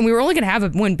beer. And we were only going to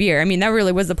have one beer. I mean, that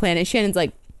really was the plan. And Shannon's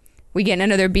like, we getting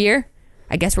another beer?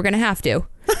 I guess we're going to have to.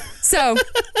 So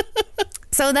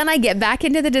then I get back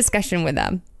into the discussion with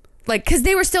them. Like, because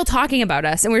they were still talking about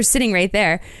us and we were sitting right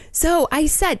there. So I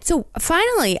said, so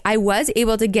finally I was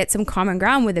able to get some common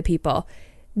ground with the people.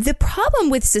 The problem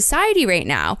with society right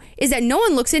now is that no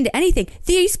one looks into anything.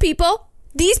 These people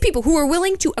who are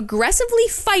willing to aggressively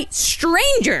fight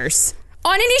strangers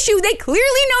on an issue they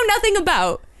clearly know nothing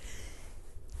about,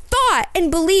 thought and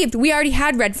believed we already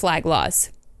had red flag laws.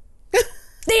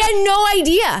 They had no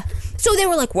idea. So they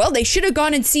were like, well, they should have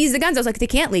gone and seized the guns. I was like, they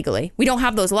can't legally. We don't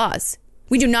have those laws.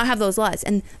 We do not have those laws.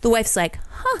 And the wife's like,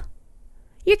 huh,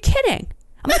 you're kidding.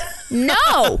 I'm like,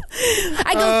 no.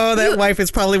 I go, that wife is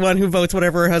probably one who votes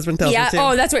whatever her husband tells her to.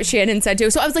 Yeah, that's what Shannon said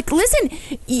too. So I was like, listen,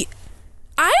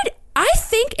 I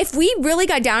think if we really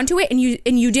got down to it and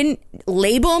you didn't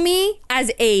label me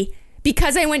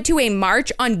because I went to a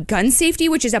march on gun safety,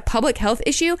 which is a public health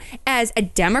issue, as a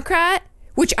Democrat,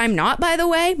 which I'm not, by the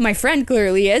way. My friend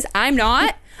clearly is. I'm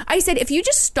not. I said, if you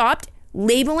just stopped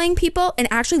labeling people and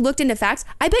actually looked into facts,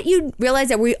 I bet you'd realize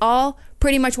that we all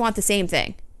pretty much want the same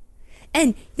thing.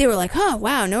 And they were like, oh,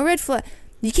 wow, no red flag.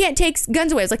 You can't take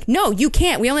guns away. I was like, no, you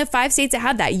can't. We only have 5 states that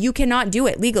have that. You cannot do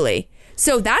it legally.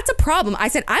 So that's a problem. I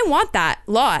said, I want that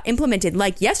law implemented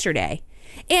like yesterday.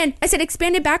 And I said,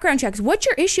 expanded background checks. What's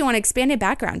your issue on expanded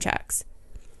background checks?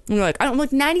 And they're like,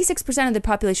 96% of the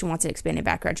population wants an expanded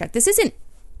background check. This isn't.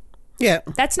 Yeah.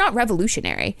 That's not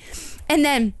revolutionary. And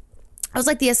then I was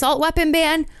like, the assault weapon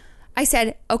ban. I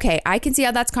said, okay, I can see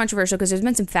how that's controversial because there's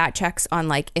been some fact checks on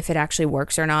like if it actually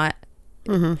works or not.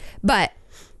 Mm-hmm. But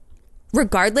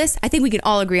regardless, I think we can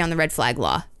all agree on the red flag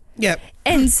law. Yep.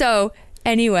 And so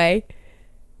anyway,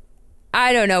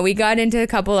 I don't know. We got into a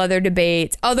couple other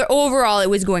debates. Overall, it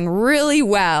was going really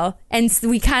well. And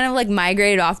we kind of like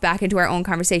migrated off back into our own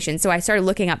conversation. So I started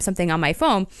looking up something on my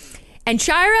phone. And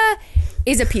Shira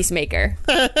is a peacemaker.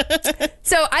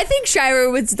 So I think Shira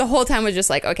was the whole time was just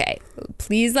like, okay,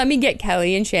 please let me get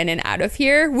Kelly and Shannon out of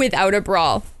here without a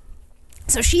brawl.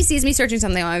 So she sees me searching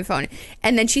something on my phone.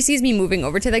 And then she sees me moving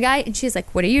over to the guy. And she's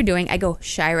like, what are you doing? I go,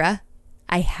 Shira,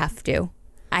 I have to.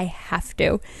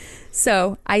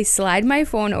 So I slide my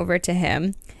phone over to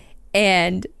him,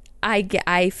 and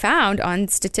I found on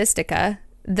Statistica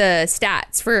the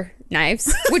stats for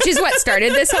knives, which is what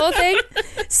started this whole thing.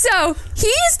 So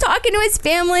he's talking to his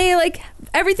family, like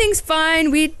everything's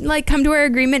fine. We like come to our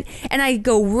agreement, and I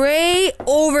go right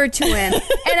over to him, and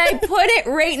I put it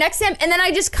right next to him, and then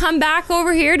I just come back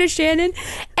over here to Shannon,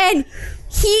 and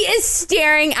he is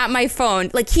staring at my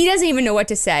phone like he doesn't even know what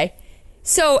to say.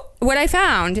 So what I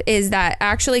found is that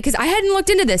actually, because I hadn't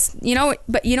looked into this,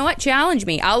 but you know what? Challenge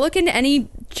me. I'll look into any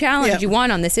challenge you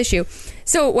want on this issue.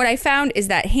 So what I found is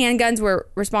that handguns were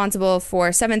responsible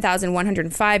for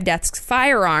 7,105 deaths.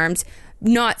 Firearms,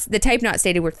 the type not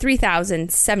stated, were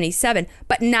 3,077.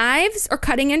 But knives or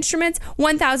cutting instruments,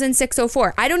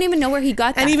 1,604. I don't even know where he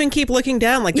got that. And even keep looking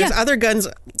down. Like there's other guns.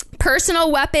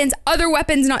 Personal weapons, other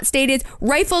weapons not stated,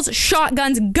 rifles,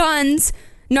 shotguns, guns,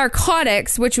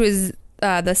 narcotics, which was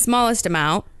the smallest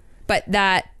amount, but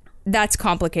that's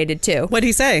complicated too. What'd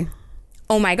he say?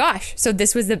 Oh my gosh. So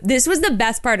this was the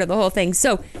best part of the whole thing.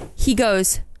 So he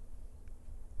goes,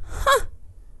 huh.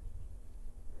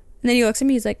 And then he looks at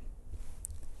me, he's like,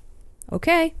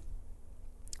 okay.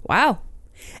 Wow.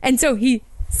 And so he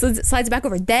slides back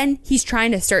over. Then he's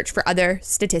trying to search for other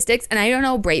statistics. And I don't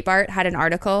know, Breitbart had an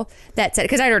article that said,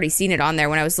 because I'd already seen it on there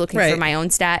when I was looking for my own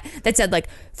stat, that said like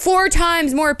 4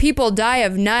 times more people die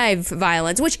of knife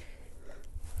violence, which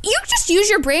you just use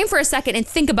your brain for a second and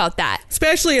think about that.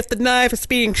 Especially if the knife is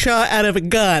being shot out of a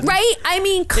gun. Right? I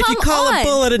mean, come on. If you call a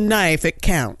bullet a knife, it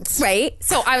counts. Right?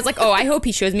 So I was like, oh, I hope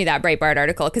he shows me that Breitbart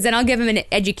article, because then I'll give him an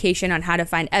education on how to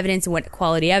find evidence and what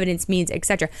quality evidence means,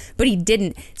 etc. But he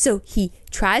didn't. So he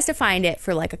tries to find it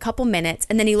for like a couple minutes,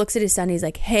 and then he looks at his son and he's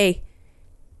like, hey,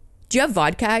 do you have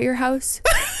vodka at your house?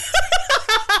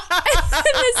 And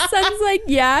his son's like,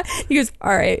 yeah. He goes,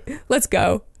 all right, let's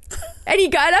go. And he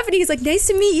got up and he's like, nice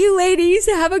to meet you, ladies.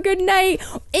 Have a good night.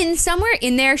 And somewhere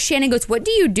in there, Shannon goes, what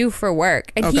do you do for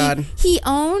work? And he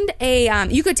owned a,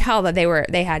 you could tell that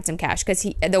they had some cash, because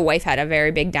the wife had a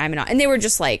very big diamond on, and they were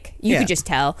just like, you could just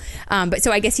tell. But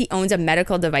so I guess he owns a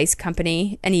medical device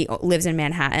company, and he lives in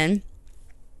Manhattan.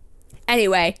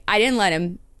 Anyway, I didn't let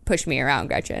him push me around,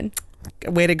 Gretchen.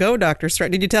 Way to go, Dr.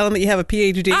 Strike. Did you tell him that you have a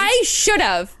PhD? I should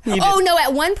have. Oh, no.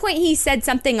 At one point he said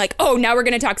something like, oh, now we're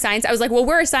going to talk science. I was like, well,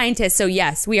 we're a scientist, so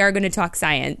yes, we are going to talk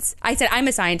science. I said, I'm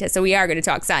a scientist, so we are going to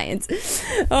talk science.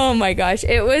 Oh, my gosh.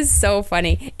 It was so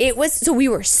funny. So we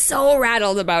were so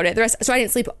rattled about it. So I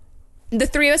didn't sleep. The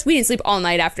three of us, we didn't sleep all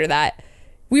night after that.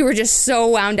 We were just so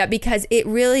wound up, because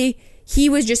he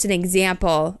was just an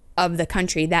example of the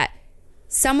country, that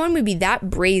someone would be that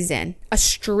brazen, a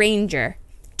stranger,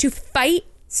 to fight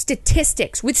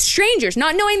statistics with strangers,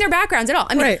 not knowing their backgrounds at all.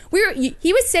 I mean,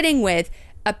 he was sitting with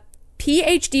a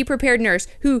PhD prepared nurse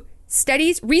who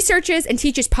studies, researches, and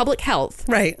teaches public health.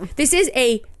 Right. This is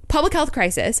a public health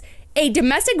crisis, a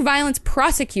domestic violence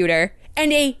prosecutor,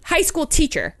 and a high school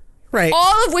teacher. Right.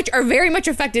 All of which are very much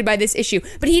affected by this issue.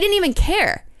 But he didn't even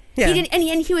care. Yeah. He didn't,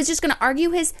 and he was just going to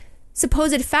argue his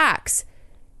supposed facts,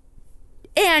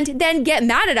 and then get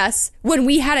mad at us when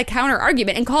we had a counter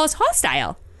argument and call us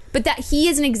hostile. But that he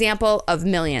is an example of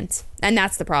millions, and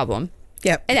that's the problem.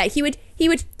 Yep. And that he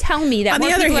would tell me that more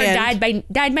people died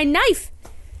by knife.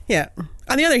 Yeah.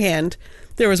 On the other hand,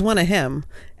 there was one of him,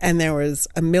 and there was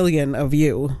a million of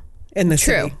you in the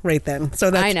city right then. So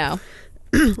that's, I know.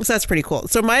 So that's pretty cool.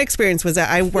 So my experience was that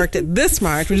I worked at this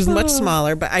march, which is much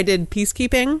smaller, but I did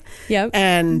peacekeeping. Yep.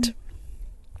 And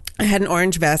I had an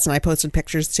orange vest, and I posted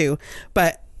pictures too.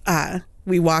 But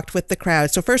we walked with the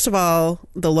crowd. So first of all,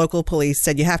 the local police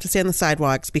said you have to stay on the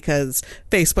sidewalks because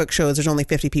Facebook shows there's only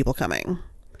 50 people coming.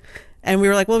 And we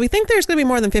were like, well, we think there's going to be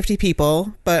more than 50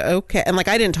 people, but okay. And like,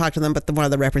 I didn't talk to them, but one of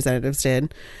the representatives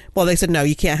did. Well, they said, no,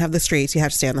 you can't have the streets. You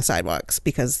have to stay on the sidewalks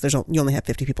because you only have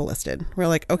 50 people listed. We're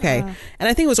like, okay. And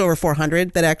I think it was over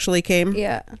 400 that actually came.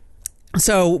 Yeah.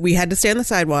 So we had to stay on the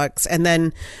sidewalks, and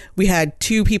then we had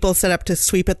 2 people set up to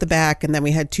sweep at the back, and then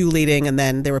we had 2 leading, and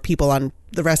then there were people on,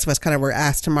 the rest of us kind of were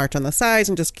asked to march on the sides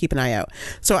and just keep an eye out.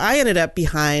 So I ended up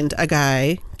behind a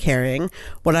guy carrying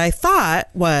what I thought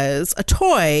was a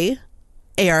toy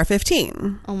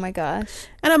AR-15. Oh my gosh.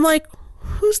 And I'm like,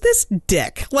 who's this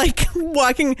dick? Like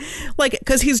walking, like,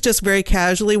 because he's just very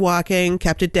casually walking,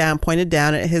 kept it down, pointed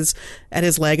down at his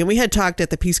leg. And we had talked at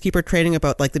the Peacekeeper training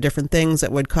about like the different things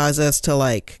that would cause us to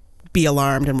like be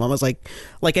alarmed. And one was like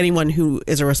anyone who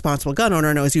is a responsible gun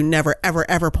owner knows you never, ever,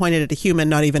 ever pointed at a human,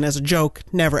 not even as a joke,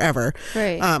 never, ever.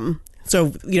 Right.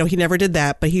 So, you know, he never did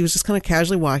that, but he was just kind of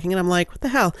casually walking. And I'm like, what the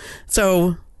hell? So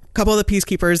a couple of the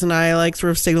peacekeepers and I like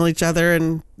sort of signaled each other,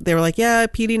 and they were like, yeah,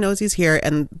 PD knows he's here.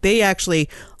 And they actually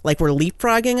like were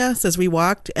leapfrogging us as we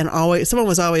walked, and someone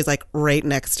was always like right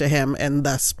next to him, and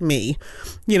thus me,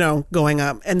 you know, going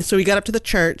up. And so we got up to the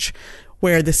church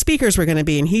where the speakers were going to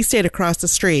be, and he stayed across the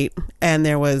street. And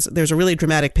there's a really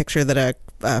dramatic picture that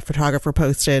a photographer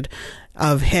posted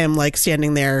of him like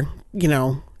standing there, you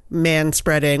know, man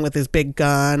spreading with his big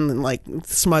gun and like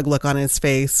smug look on his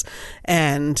face.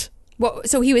 And well,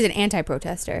 so he was an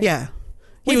anti-protester. yeah,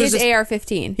 With his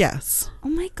AR-15. yes, Oh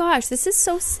my gosh, this is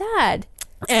so sad.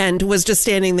 and was just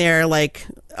standing there like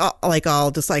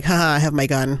all just like, haha, I have my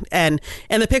gun. And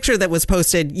the picture that was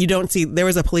posted, you don't see, there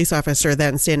was a police officer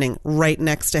then standing right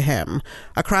next to him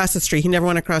across the street. He never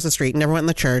went across the street, never went in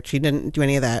the church. He didn't do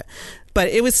any of that. But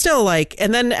it was still like,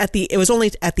 and then it was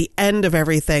only at the end of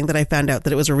everything that I found out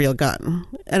that it was a real gun.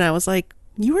 And I was like,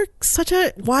 you were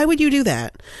why would you do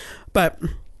that? But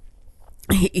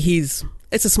it's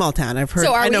a small town.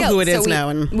 I know who it is now.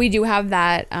 And we do have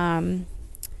that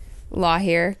law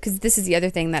here, because this is the other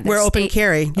thing that we're open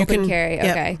carry. Open carry,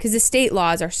 okay. Because the state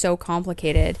laws are so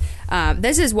complicated.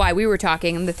 This is why we were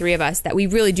talking, the three of us, that we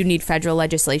really do need federal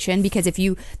legislation, because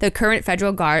the current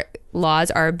federal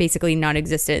laws are basically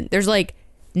non-existent. There's like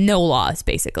no laws,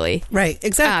 basically. Right,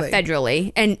 exactly.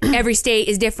 Federally. And every state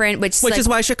is different, which is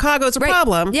why Chicago's a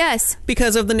problem. Yes.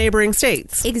 Because of the neighboring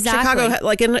states. Exactly. Chicago,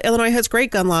 like Illinois, has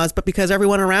great gun laws, but because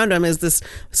everyone around them is this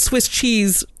Swiss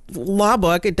cheese law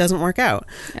book, it doesn't work out.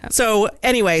 Yeah. So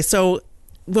anyway,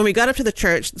 when we got up to the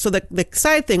church, so the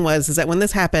side thing is that when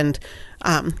this happened,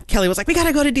 Kelly was like, we got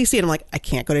to go to DC. And I'm like, I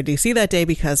can't go to DC that day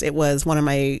because it was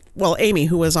Amy,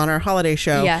 who was on our holiday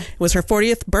show, it was her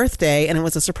 40th birthday, and it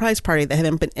was a surprise party that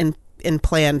hadn't been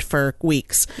planned for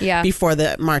weeks before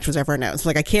the march was ever announced.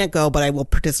 Like, I can't go, but I will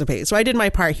participate. So I did my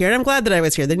part here, and I'm glad that I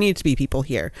was here. There needed to be people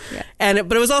here. Yeah.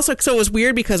 But it was also, so it was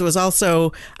weird because it was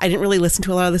also, I didn't really listen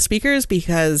to a lot of the speakers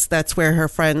because that's where her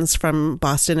friends from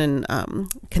Boston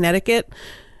and Connecticut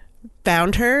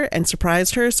found her and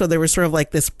surprised her. So there was sort of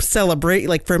like this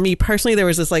like for me personally, there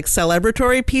was this like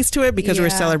celebratory piece to it because we were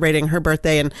celebrating her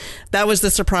birthday, and that was the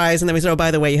surprise. And then we said, oh,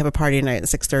 by the way, you have a party tonight at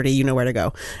 6:30, you know where to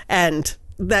go. And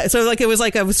so like it was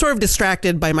like I was sort of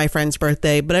distracted by my friend's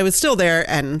birthday, but I was still there,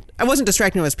 and I wasn't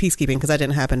distracted when it was peacekeeping because that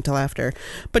didn't happen until after,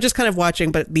 but just kind of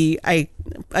watching. But I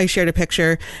shared a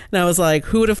picture, and I was like,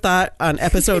 who would have thought on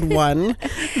episode 1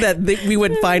 that we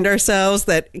would find ourselves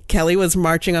that Kelly was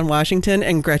marching on Washington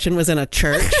and Gretchen was in a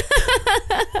church.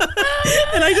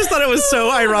 And I just thought it was so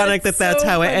ironic that's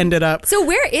how it ended up. So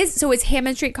it's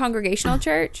Hammond Street Congregational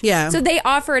Church? Yeah. So they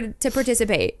offered to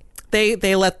participate. They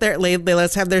let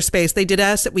us have their space. They did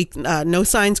ask that we no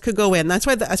signs could go in. That's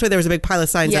why there was a big pile of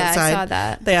signs outside. I saw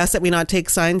that. They asked that we not take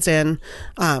signs in,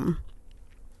 and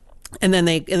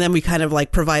then we kind of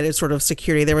like provided sort of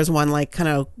security. There was one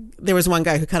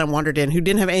guy who kind of wandered in who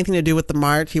didn't have anything to do with the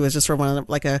march. He was just sort of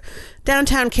like a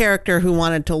downtown character who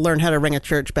wanted to learn how to ring a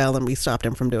church bell, and we stopped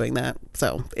him from doing that.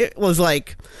 So it was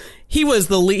like he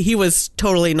was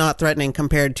totally not threatening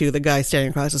compared to the guy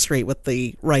standing across the street with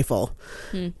the rifle,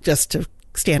 just to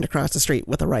stand across the street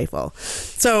with a rifle.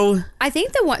 So I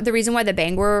think the reason why the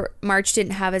Bangor March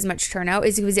didn't have as much turnout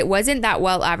is because it wasn't that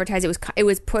well advertised. It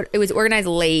was organized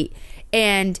late,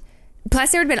 and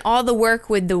plus there had been all the work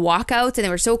with the walkouts, and they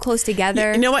were so close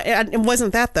together. You know what? It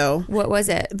wasn't that though. What was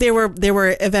it? There were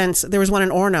events. There was one in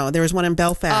Orono. There was one in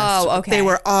Belfast. Oh, okay. They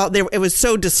were all there. It was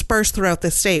so dispersed throughout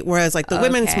the state. Whereas like the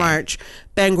Women's March,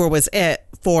 Bangor was it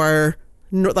for.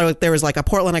 There was like a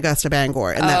Portland, Augusta,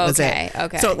 Bangor, and that was it.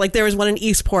 Okay. So like there was one in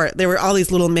Eastport. There were all these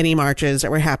little mini marches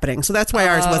that were happening. So that's why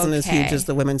ours wasn't as huge as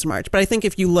the Women's March. But I think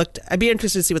if you looked, I'd be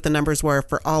interested to see what the numbers were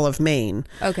for all of Maine.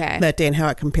 That day and how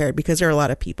it compared, because there are a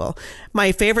lot of people.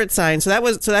 My favorite sign. So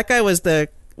that guy was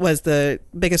the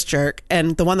biggest jerk,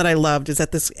 and the one that I loved is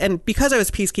that and because I was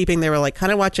peacekeeping, they were like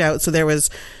kind of watch out. So there was.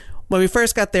 When we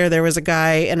first got there was a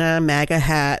guy in a MAGA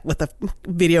hat with a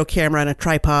video camera and a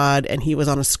tripod, and he was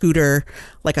on a scooter,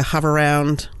 like a hover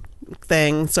round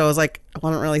thing. So I was like, I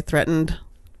wasn't really threatened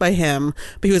by him,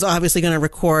 but he was obviously going to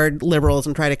record liberals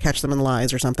and try to catch them in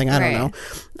lies or something. I don't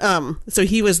know. So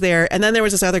he was there. And then there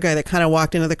was this other guy that kind of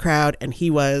walked into the crowd, and he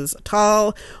was a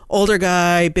tall, older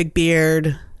guy, big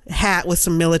beard, hat with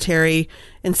some military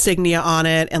insignia on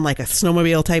it and like a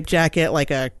snowmobile type jacket, like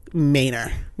a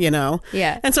Mainer, you know?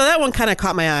 Yeah. And so that one kind of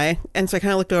caught my eye. And so I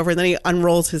kind of looked over, and then he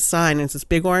unrolls his sign, and it's this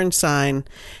big orange sign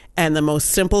and the most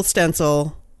simple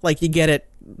stencil, like you get at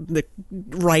the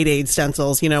Rite Aid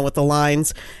stencils, you know, with the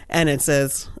lines. And it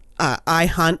says, I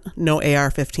hunt, no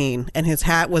AR-15. And his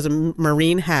hat was a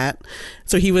Marine hat.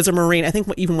 So he was a Marine. I think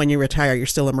even when you retire, you're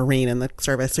still a Marine in the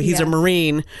service. So he's a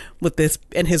Marine with this,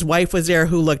 and his wife was there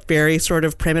who looked very sort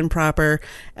of prim and proper.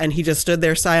 And he just stood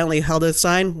there silently, held his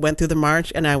sign, went through the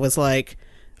march. And I was like,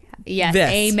 yes, this.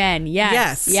 amen.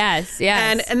 Yes.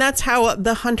 And that's how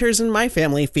the hunters in my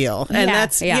family feel. And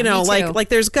that's, you know, me too. like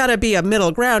there's got to be a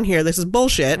middle ground here. This is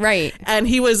bullshit. Right. And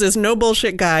he was this no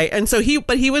bullshit guy. And so he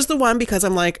was the one, because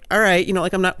I'm like, all right, you know,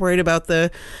 like I'm not worried about the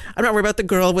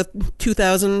girl with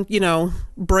 2,000, you know,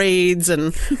 braids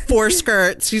and 4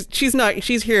 skirts.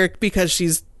 She's here because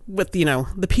she's with, you know,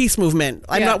 the peace movement.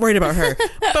 I'm not worried about her.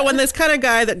 But when this kind of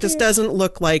guy that just doesn't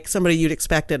look like somebody you'd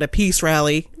expect at a peace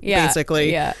rally,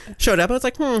 basically, showed up, I was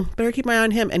like, better keep my eye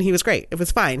on him. And he was great. It was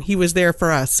fine. He was there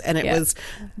for us. And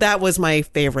that was my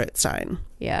favorite sign.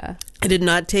 Yeah. I did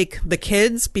not take the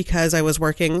kids because I was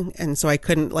working, and so I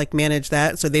couldn't like manage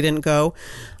that. So they didn't go.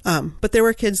 But there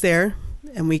were kids there,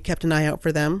 and we kept an eye out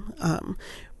for them.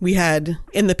 We had,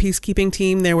 in the peacekeeping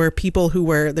team, there were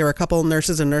a couple of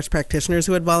nurses and nurse practitioners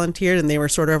who had volunteered, and they were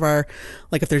sort of our,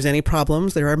 like if there's any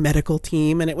problems, they're our medical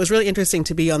team. And it was really interesting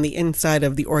to be on the inside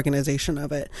of the organization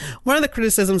of it. One of the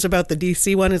criticisms about the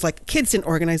DC one is like, kids didn't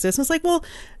organize this. And it's like, well,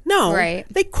 no,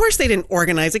 of course they didn't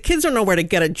organize it. Kids don't know where to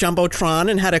get a Jumbotron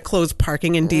and how to close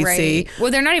parking in DC. Right. Well,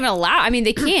 they're not even allowed. I mean,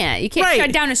 they can't. You can't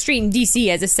shut down a street in DC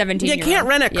as a 17-year-old. You can't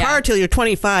rent a car till you're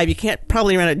 25. You can't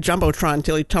probably rent a Jumbotron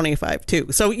till you're 25 too.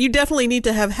 So you definitely need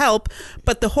to have help.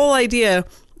 But the whole idea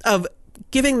of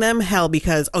giving them hell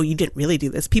because, oh, you didn't really do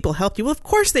this, people helped you. Well, of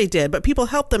course they did, but people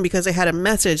helped them because they had a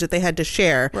message that they had to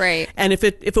share. Right. And if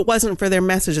it wasn't for their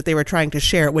message that they were trying to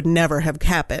share, it would never have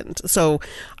happened. So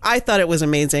I thought it was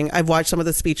amazing. I've watched some of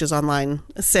the speeches online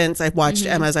since. I've watched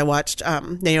Emma's, I watched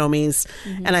Naomi's,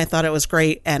 and I thought it was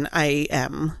great. And I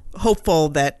am hopeful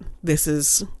that this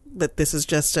is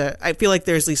just I feel like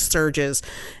there's these surges.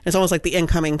 It's almost like the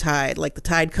incoming tide. Like the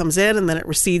tide comes in and then it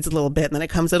recedes a little bit, and then it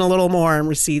comes in a little more and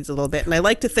recedes a little bit. And I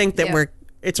like to think that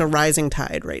it's a rising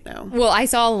tide right now. Well, I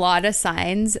saw a lot of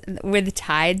signs with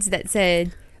tides that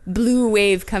said blue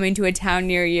wave coming to a town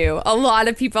near you. A lot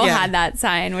of people had that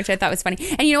sign, which I thought was funny.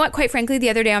 And you know what? Quite frankly, the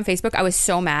other day on Facebook, I was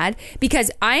so mad because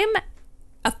I am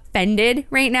offended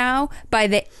right now by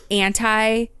the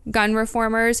anti-gun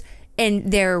reformers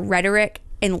and their rhetoric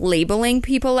and labeling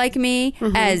people like me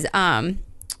as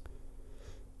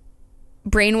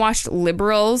brainwashed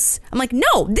liberals. I'm like,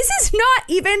 no, this is not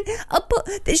even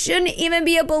this shouldn't even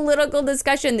be a political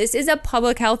discussion. This is a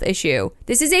public health issue.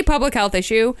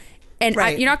 And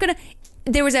you're not gonna.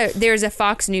 There's a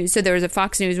Fox News. So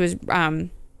Fox News was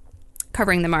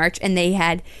covering the march, and they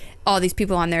had all these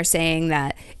people on there saying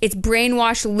that it's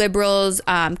brainwashed liberals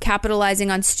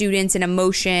capitalizing on students and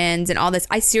emotions and all this.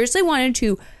 I seriously wanted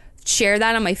to share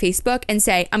that on my Facebook and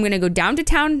say, I'm going to go down to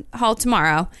town hall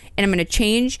tomorrow and I'm going to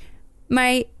change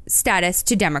my status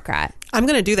to Democrat. I'm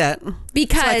going to do that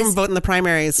because so I can vote in the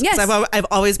primaries. Yes, I've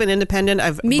always been independent.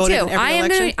 Me voted too. in every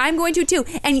election. I'm going to too.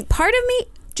 And part of me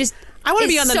just I want to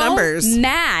be on the numbers.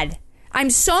 Mad.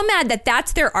 I'm so mad that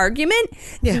that's their argument.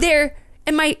 Yeah.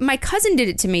 And my cousin did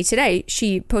it to me today.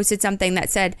 She posted something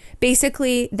that said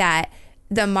basically that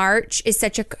the march is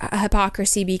such a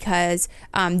hypocrisy because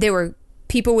there were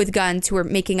people with guns who were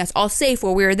making us all safe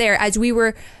while we were there as we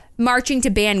were marching to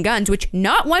ban guns, which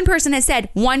not one person has said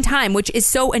one time, which is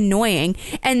so annoying,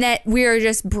 and that we are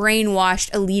just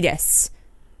brainwashed elitists.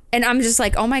 And I'm just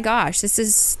like, oh my gosh, this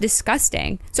is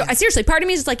disgusting. So I seriously, part of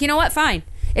me is just like, you know what, fine.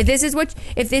 If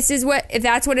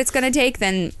that's what it's going to take,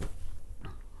 then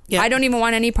I don't even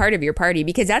want any part of your party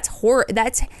because that's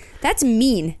that's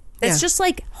mean. That's just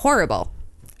like horrible.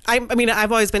 I mean,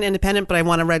 I've always been independent, but I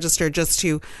want to register just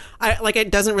to,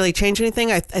 it doesn't really change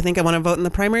anything. I think I want to vote in the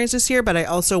primaries this year, but I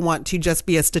also want to just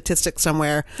be a statistic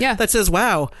somewhere that says,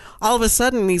 wow, all of a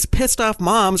sudden these pissed off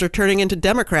moms are turning into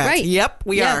Democrats. Right. Yep,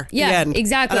 we are. Yeah,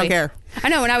 exactly. I don't care. I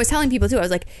know, and I was telling people too, I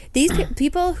was like, these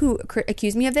people who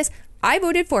accuse me of this, I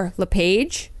voted for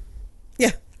LePage.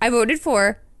 Yeah. I voted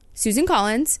for Susan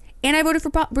Collins, and I voted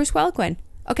for Bruce Wellquin.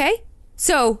 Okay?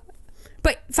 So...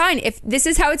 But fine, if this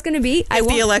is how it's going to be, if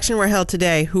the election were held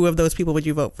today, who of those people would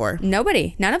you vote for?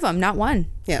 Nobody. None of them. Not one.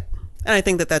 Yeah. And I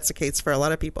think that that's the case for a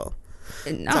lot of people.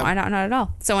 No, not at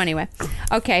all. So anyway.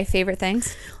 Okay, favorite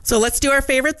things. So let's do our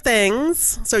favorite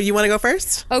things. So you want to go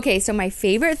first? Okay, so my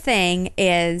favorite thing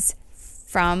is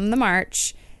from the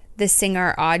march, the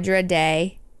singer Audra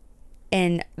Day,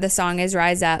 and the song is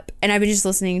Rise Up. And I've been just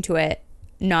listening to it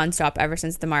nonstop ever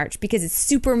since the march because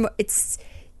it's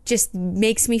just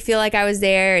makes me feel like I was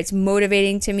there. It's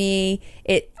motivating to me.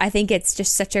 I think it's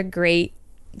just such a great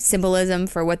symbolism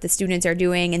for what the students are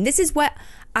doing. And this is what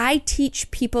I teach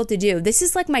people to do. This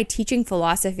is like my teaching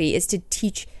philosophy, is to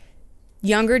teach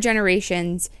younger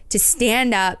generations to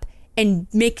stand up and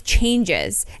make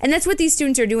changes. And that's what these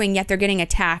students are doing, yet they're getting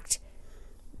attacked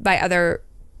by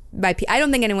I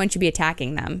don't think anyone should be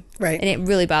attacking them. Right. And it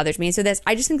really bothers me. So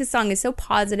I just think this song is so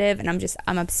positive, and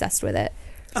I'm obsessed with it.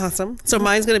 Awesome. So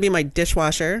mine's going to be my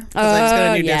dishwasher, because I just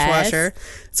got a new dishwasher.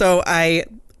 So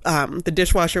the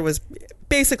dishwasher was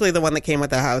basically the one that came with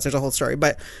the house. There's a whole story,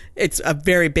 but it's a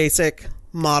very basic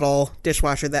model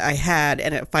dishwasher that I had,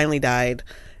 and it finally died,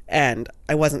 and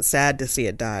I wasn't sad to see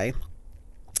it die.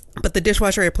 But the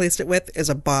dishwasher I replaced it with is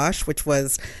a Bosch, which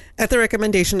was at the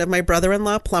recommendation of my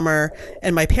brother-in-law plumber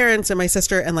and my parents and my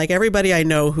sister and like everybody I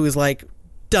know who's like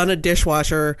done a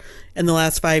dishwasher in the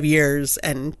last 5 years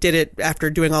and did it after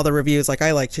doing all the reviews like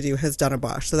I like to do, has done a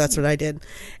Bosch. So that's what I did.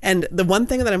 And the one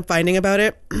thing that I'm finding about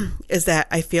it is that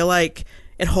I feel like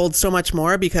it holds so much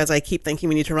more, because I keep thinking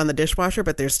we need to run the dishwasher,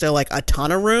 but there's still like a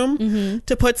ton of room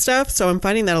to put stuff. So I'm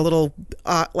finding that a little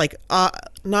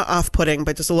not off-putting,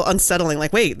 but just a little unsettling.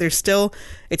 Like, wait, it's still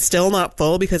not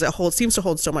full, because it seems to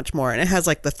hold so much more. And it has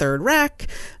like the third rack,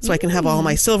 so I can have all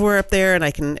my silverware up there. And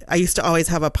I used to always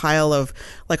have a pile of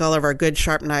like all of our good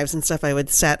sharp knives and stuff I would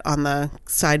set on the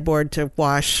sideboard to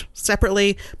wash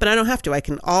separately, but I don't have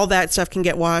to. All that stuff can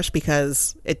get washed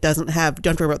because it don't have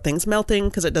to worry about things melting,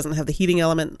 because it doesn't have the heating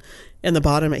element in the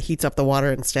bottom. It heats up the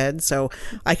water instead. So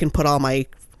I can put all my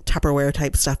Tupperware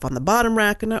type stuff on the bottom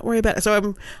rack and not worry about it.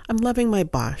 So I'm loving my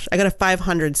Bosch. I got a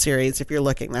 500 series if you're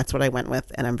looking. That's what I went with,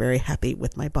 and I'm very happy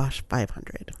with my Bosch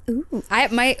 500. Ooh,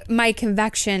 my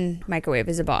convection microwave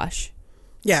is a Bosch.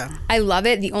 Yeah. I love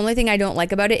it. The only thing I don't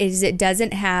like about it is it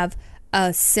doesn't have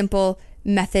a simple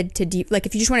method to like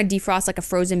if you just want to defrost like a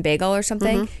frozen bagel or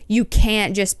something, you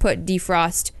can't just put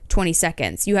defrost 20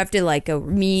 seconds. You have to like go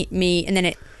meat, and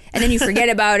then you forget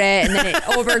about it, and then it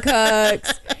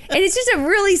overcooks. And it's just a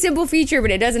really simple feature,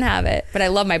 but it doesn't have it. But I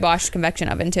love my Bosch convection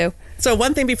oven too. So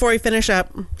one thing before we finish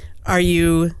up, are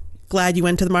you glad you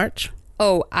went to the march?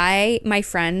 Oh, my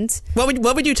friend.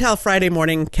 What would you tell Friday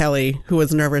morning Kelly, who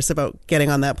was nervous about getting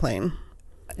on that plane?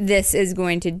 This is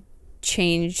going to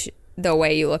change the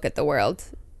way you look at the world,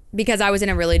 because I was in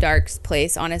a really dark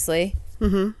place, honestly,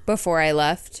 before I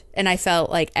left, and I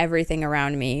felt like everything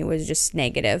around me was just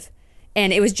negative,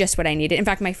 and it was just what I needed. In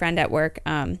fact, my friend at work,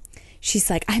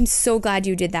 she's like, I'm so glad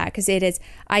you did that, because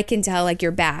I can tell like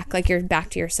you're back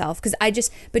to yourself, because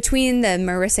between the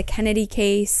Marissa Kennedy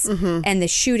case and the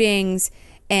shootings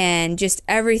and just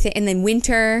everything, and then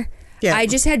winter. Yeah. I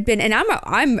just had been, and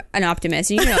I'm an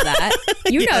optimist. You know that.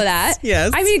 You know that.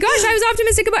 Yes. I mean, gosh, I was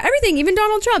optimistic about everything, even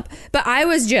Donald Trump. But I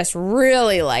was just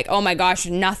really like, oh my gosh,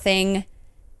 nothing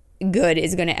good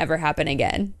is going to ever happen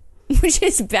again, which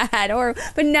is bad.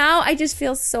 But now I just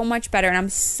feel so much better, and I'm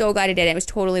so glad I did it. It was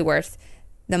totally worth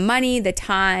the money, the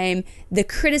time, the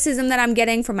criticism that I'm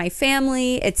getting from my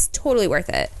family. It's totally worth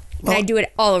it. And I'd do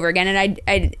it all over again,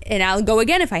 and I'll go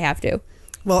again if I have to.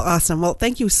 Well, awesome. Well,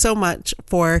 thank you so much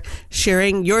for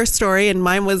sharing your story. And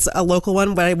mine was a local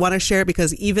one, but I want to share it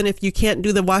because even if you can't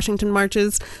do the Washington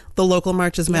marches, the local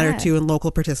marches matter too, and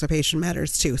local participation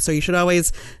matters too. So you should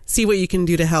always see what you can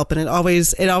do to help. And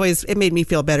it made me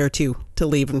feel better too, to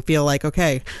leave and feel like,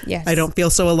 okay, yes, I don't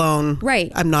feel so alone.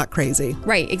 Right. I'm not crazy.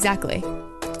 Right. Exactly.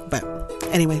 But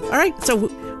anyway, all right. So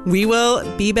we will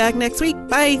be back next week.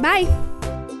 Bye. Bye.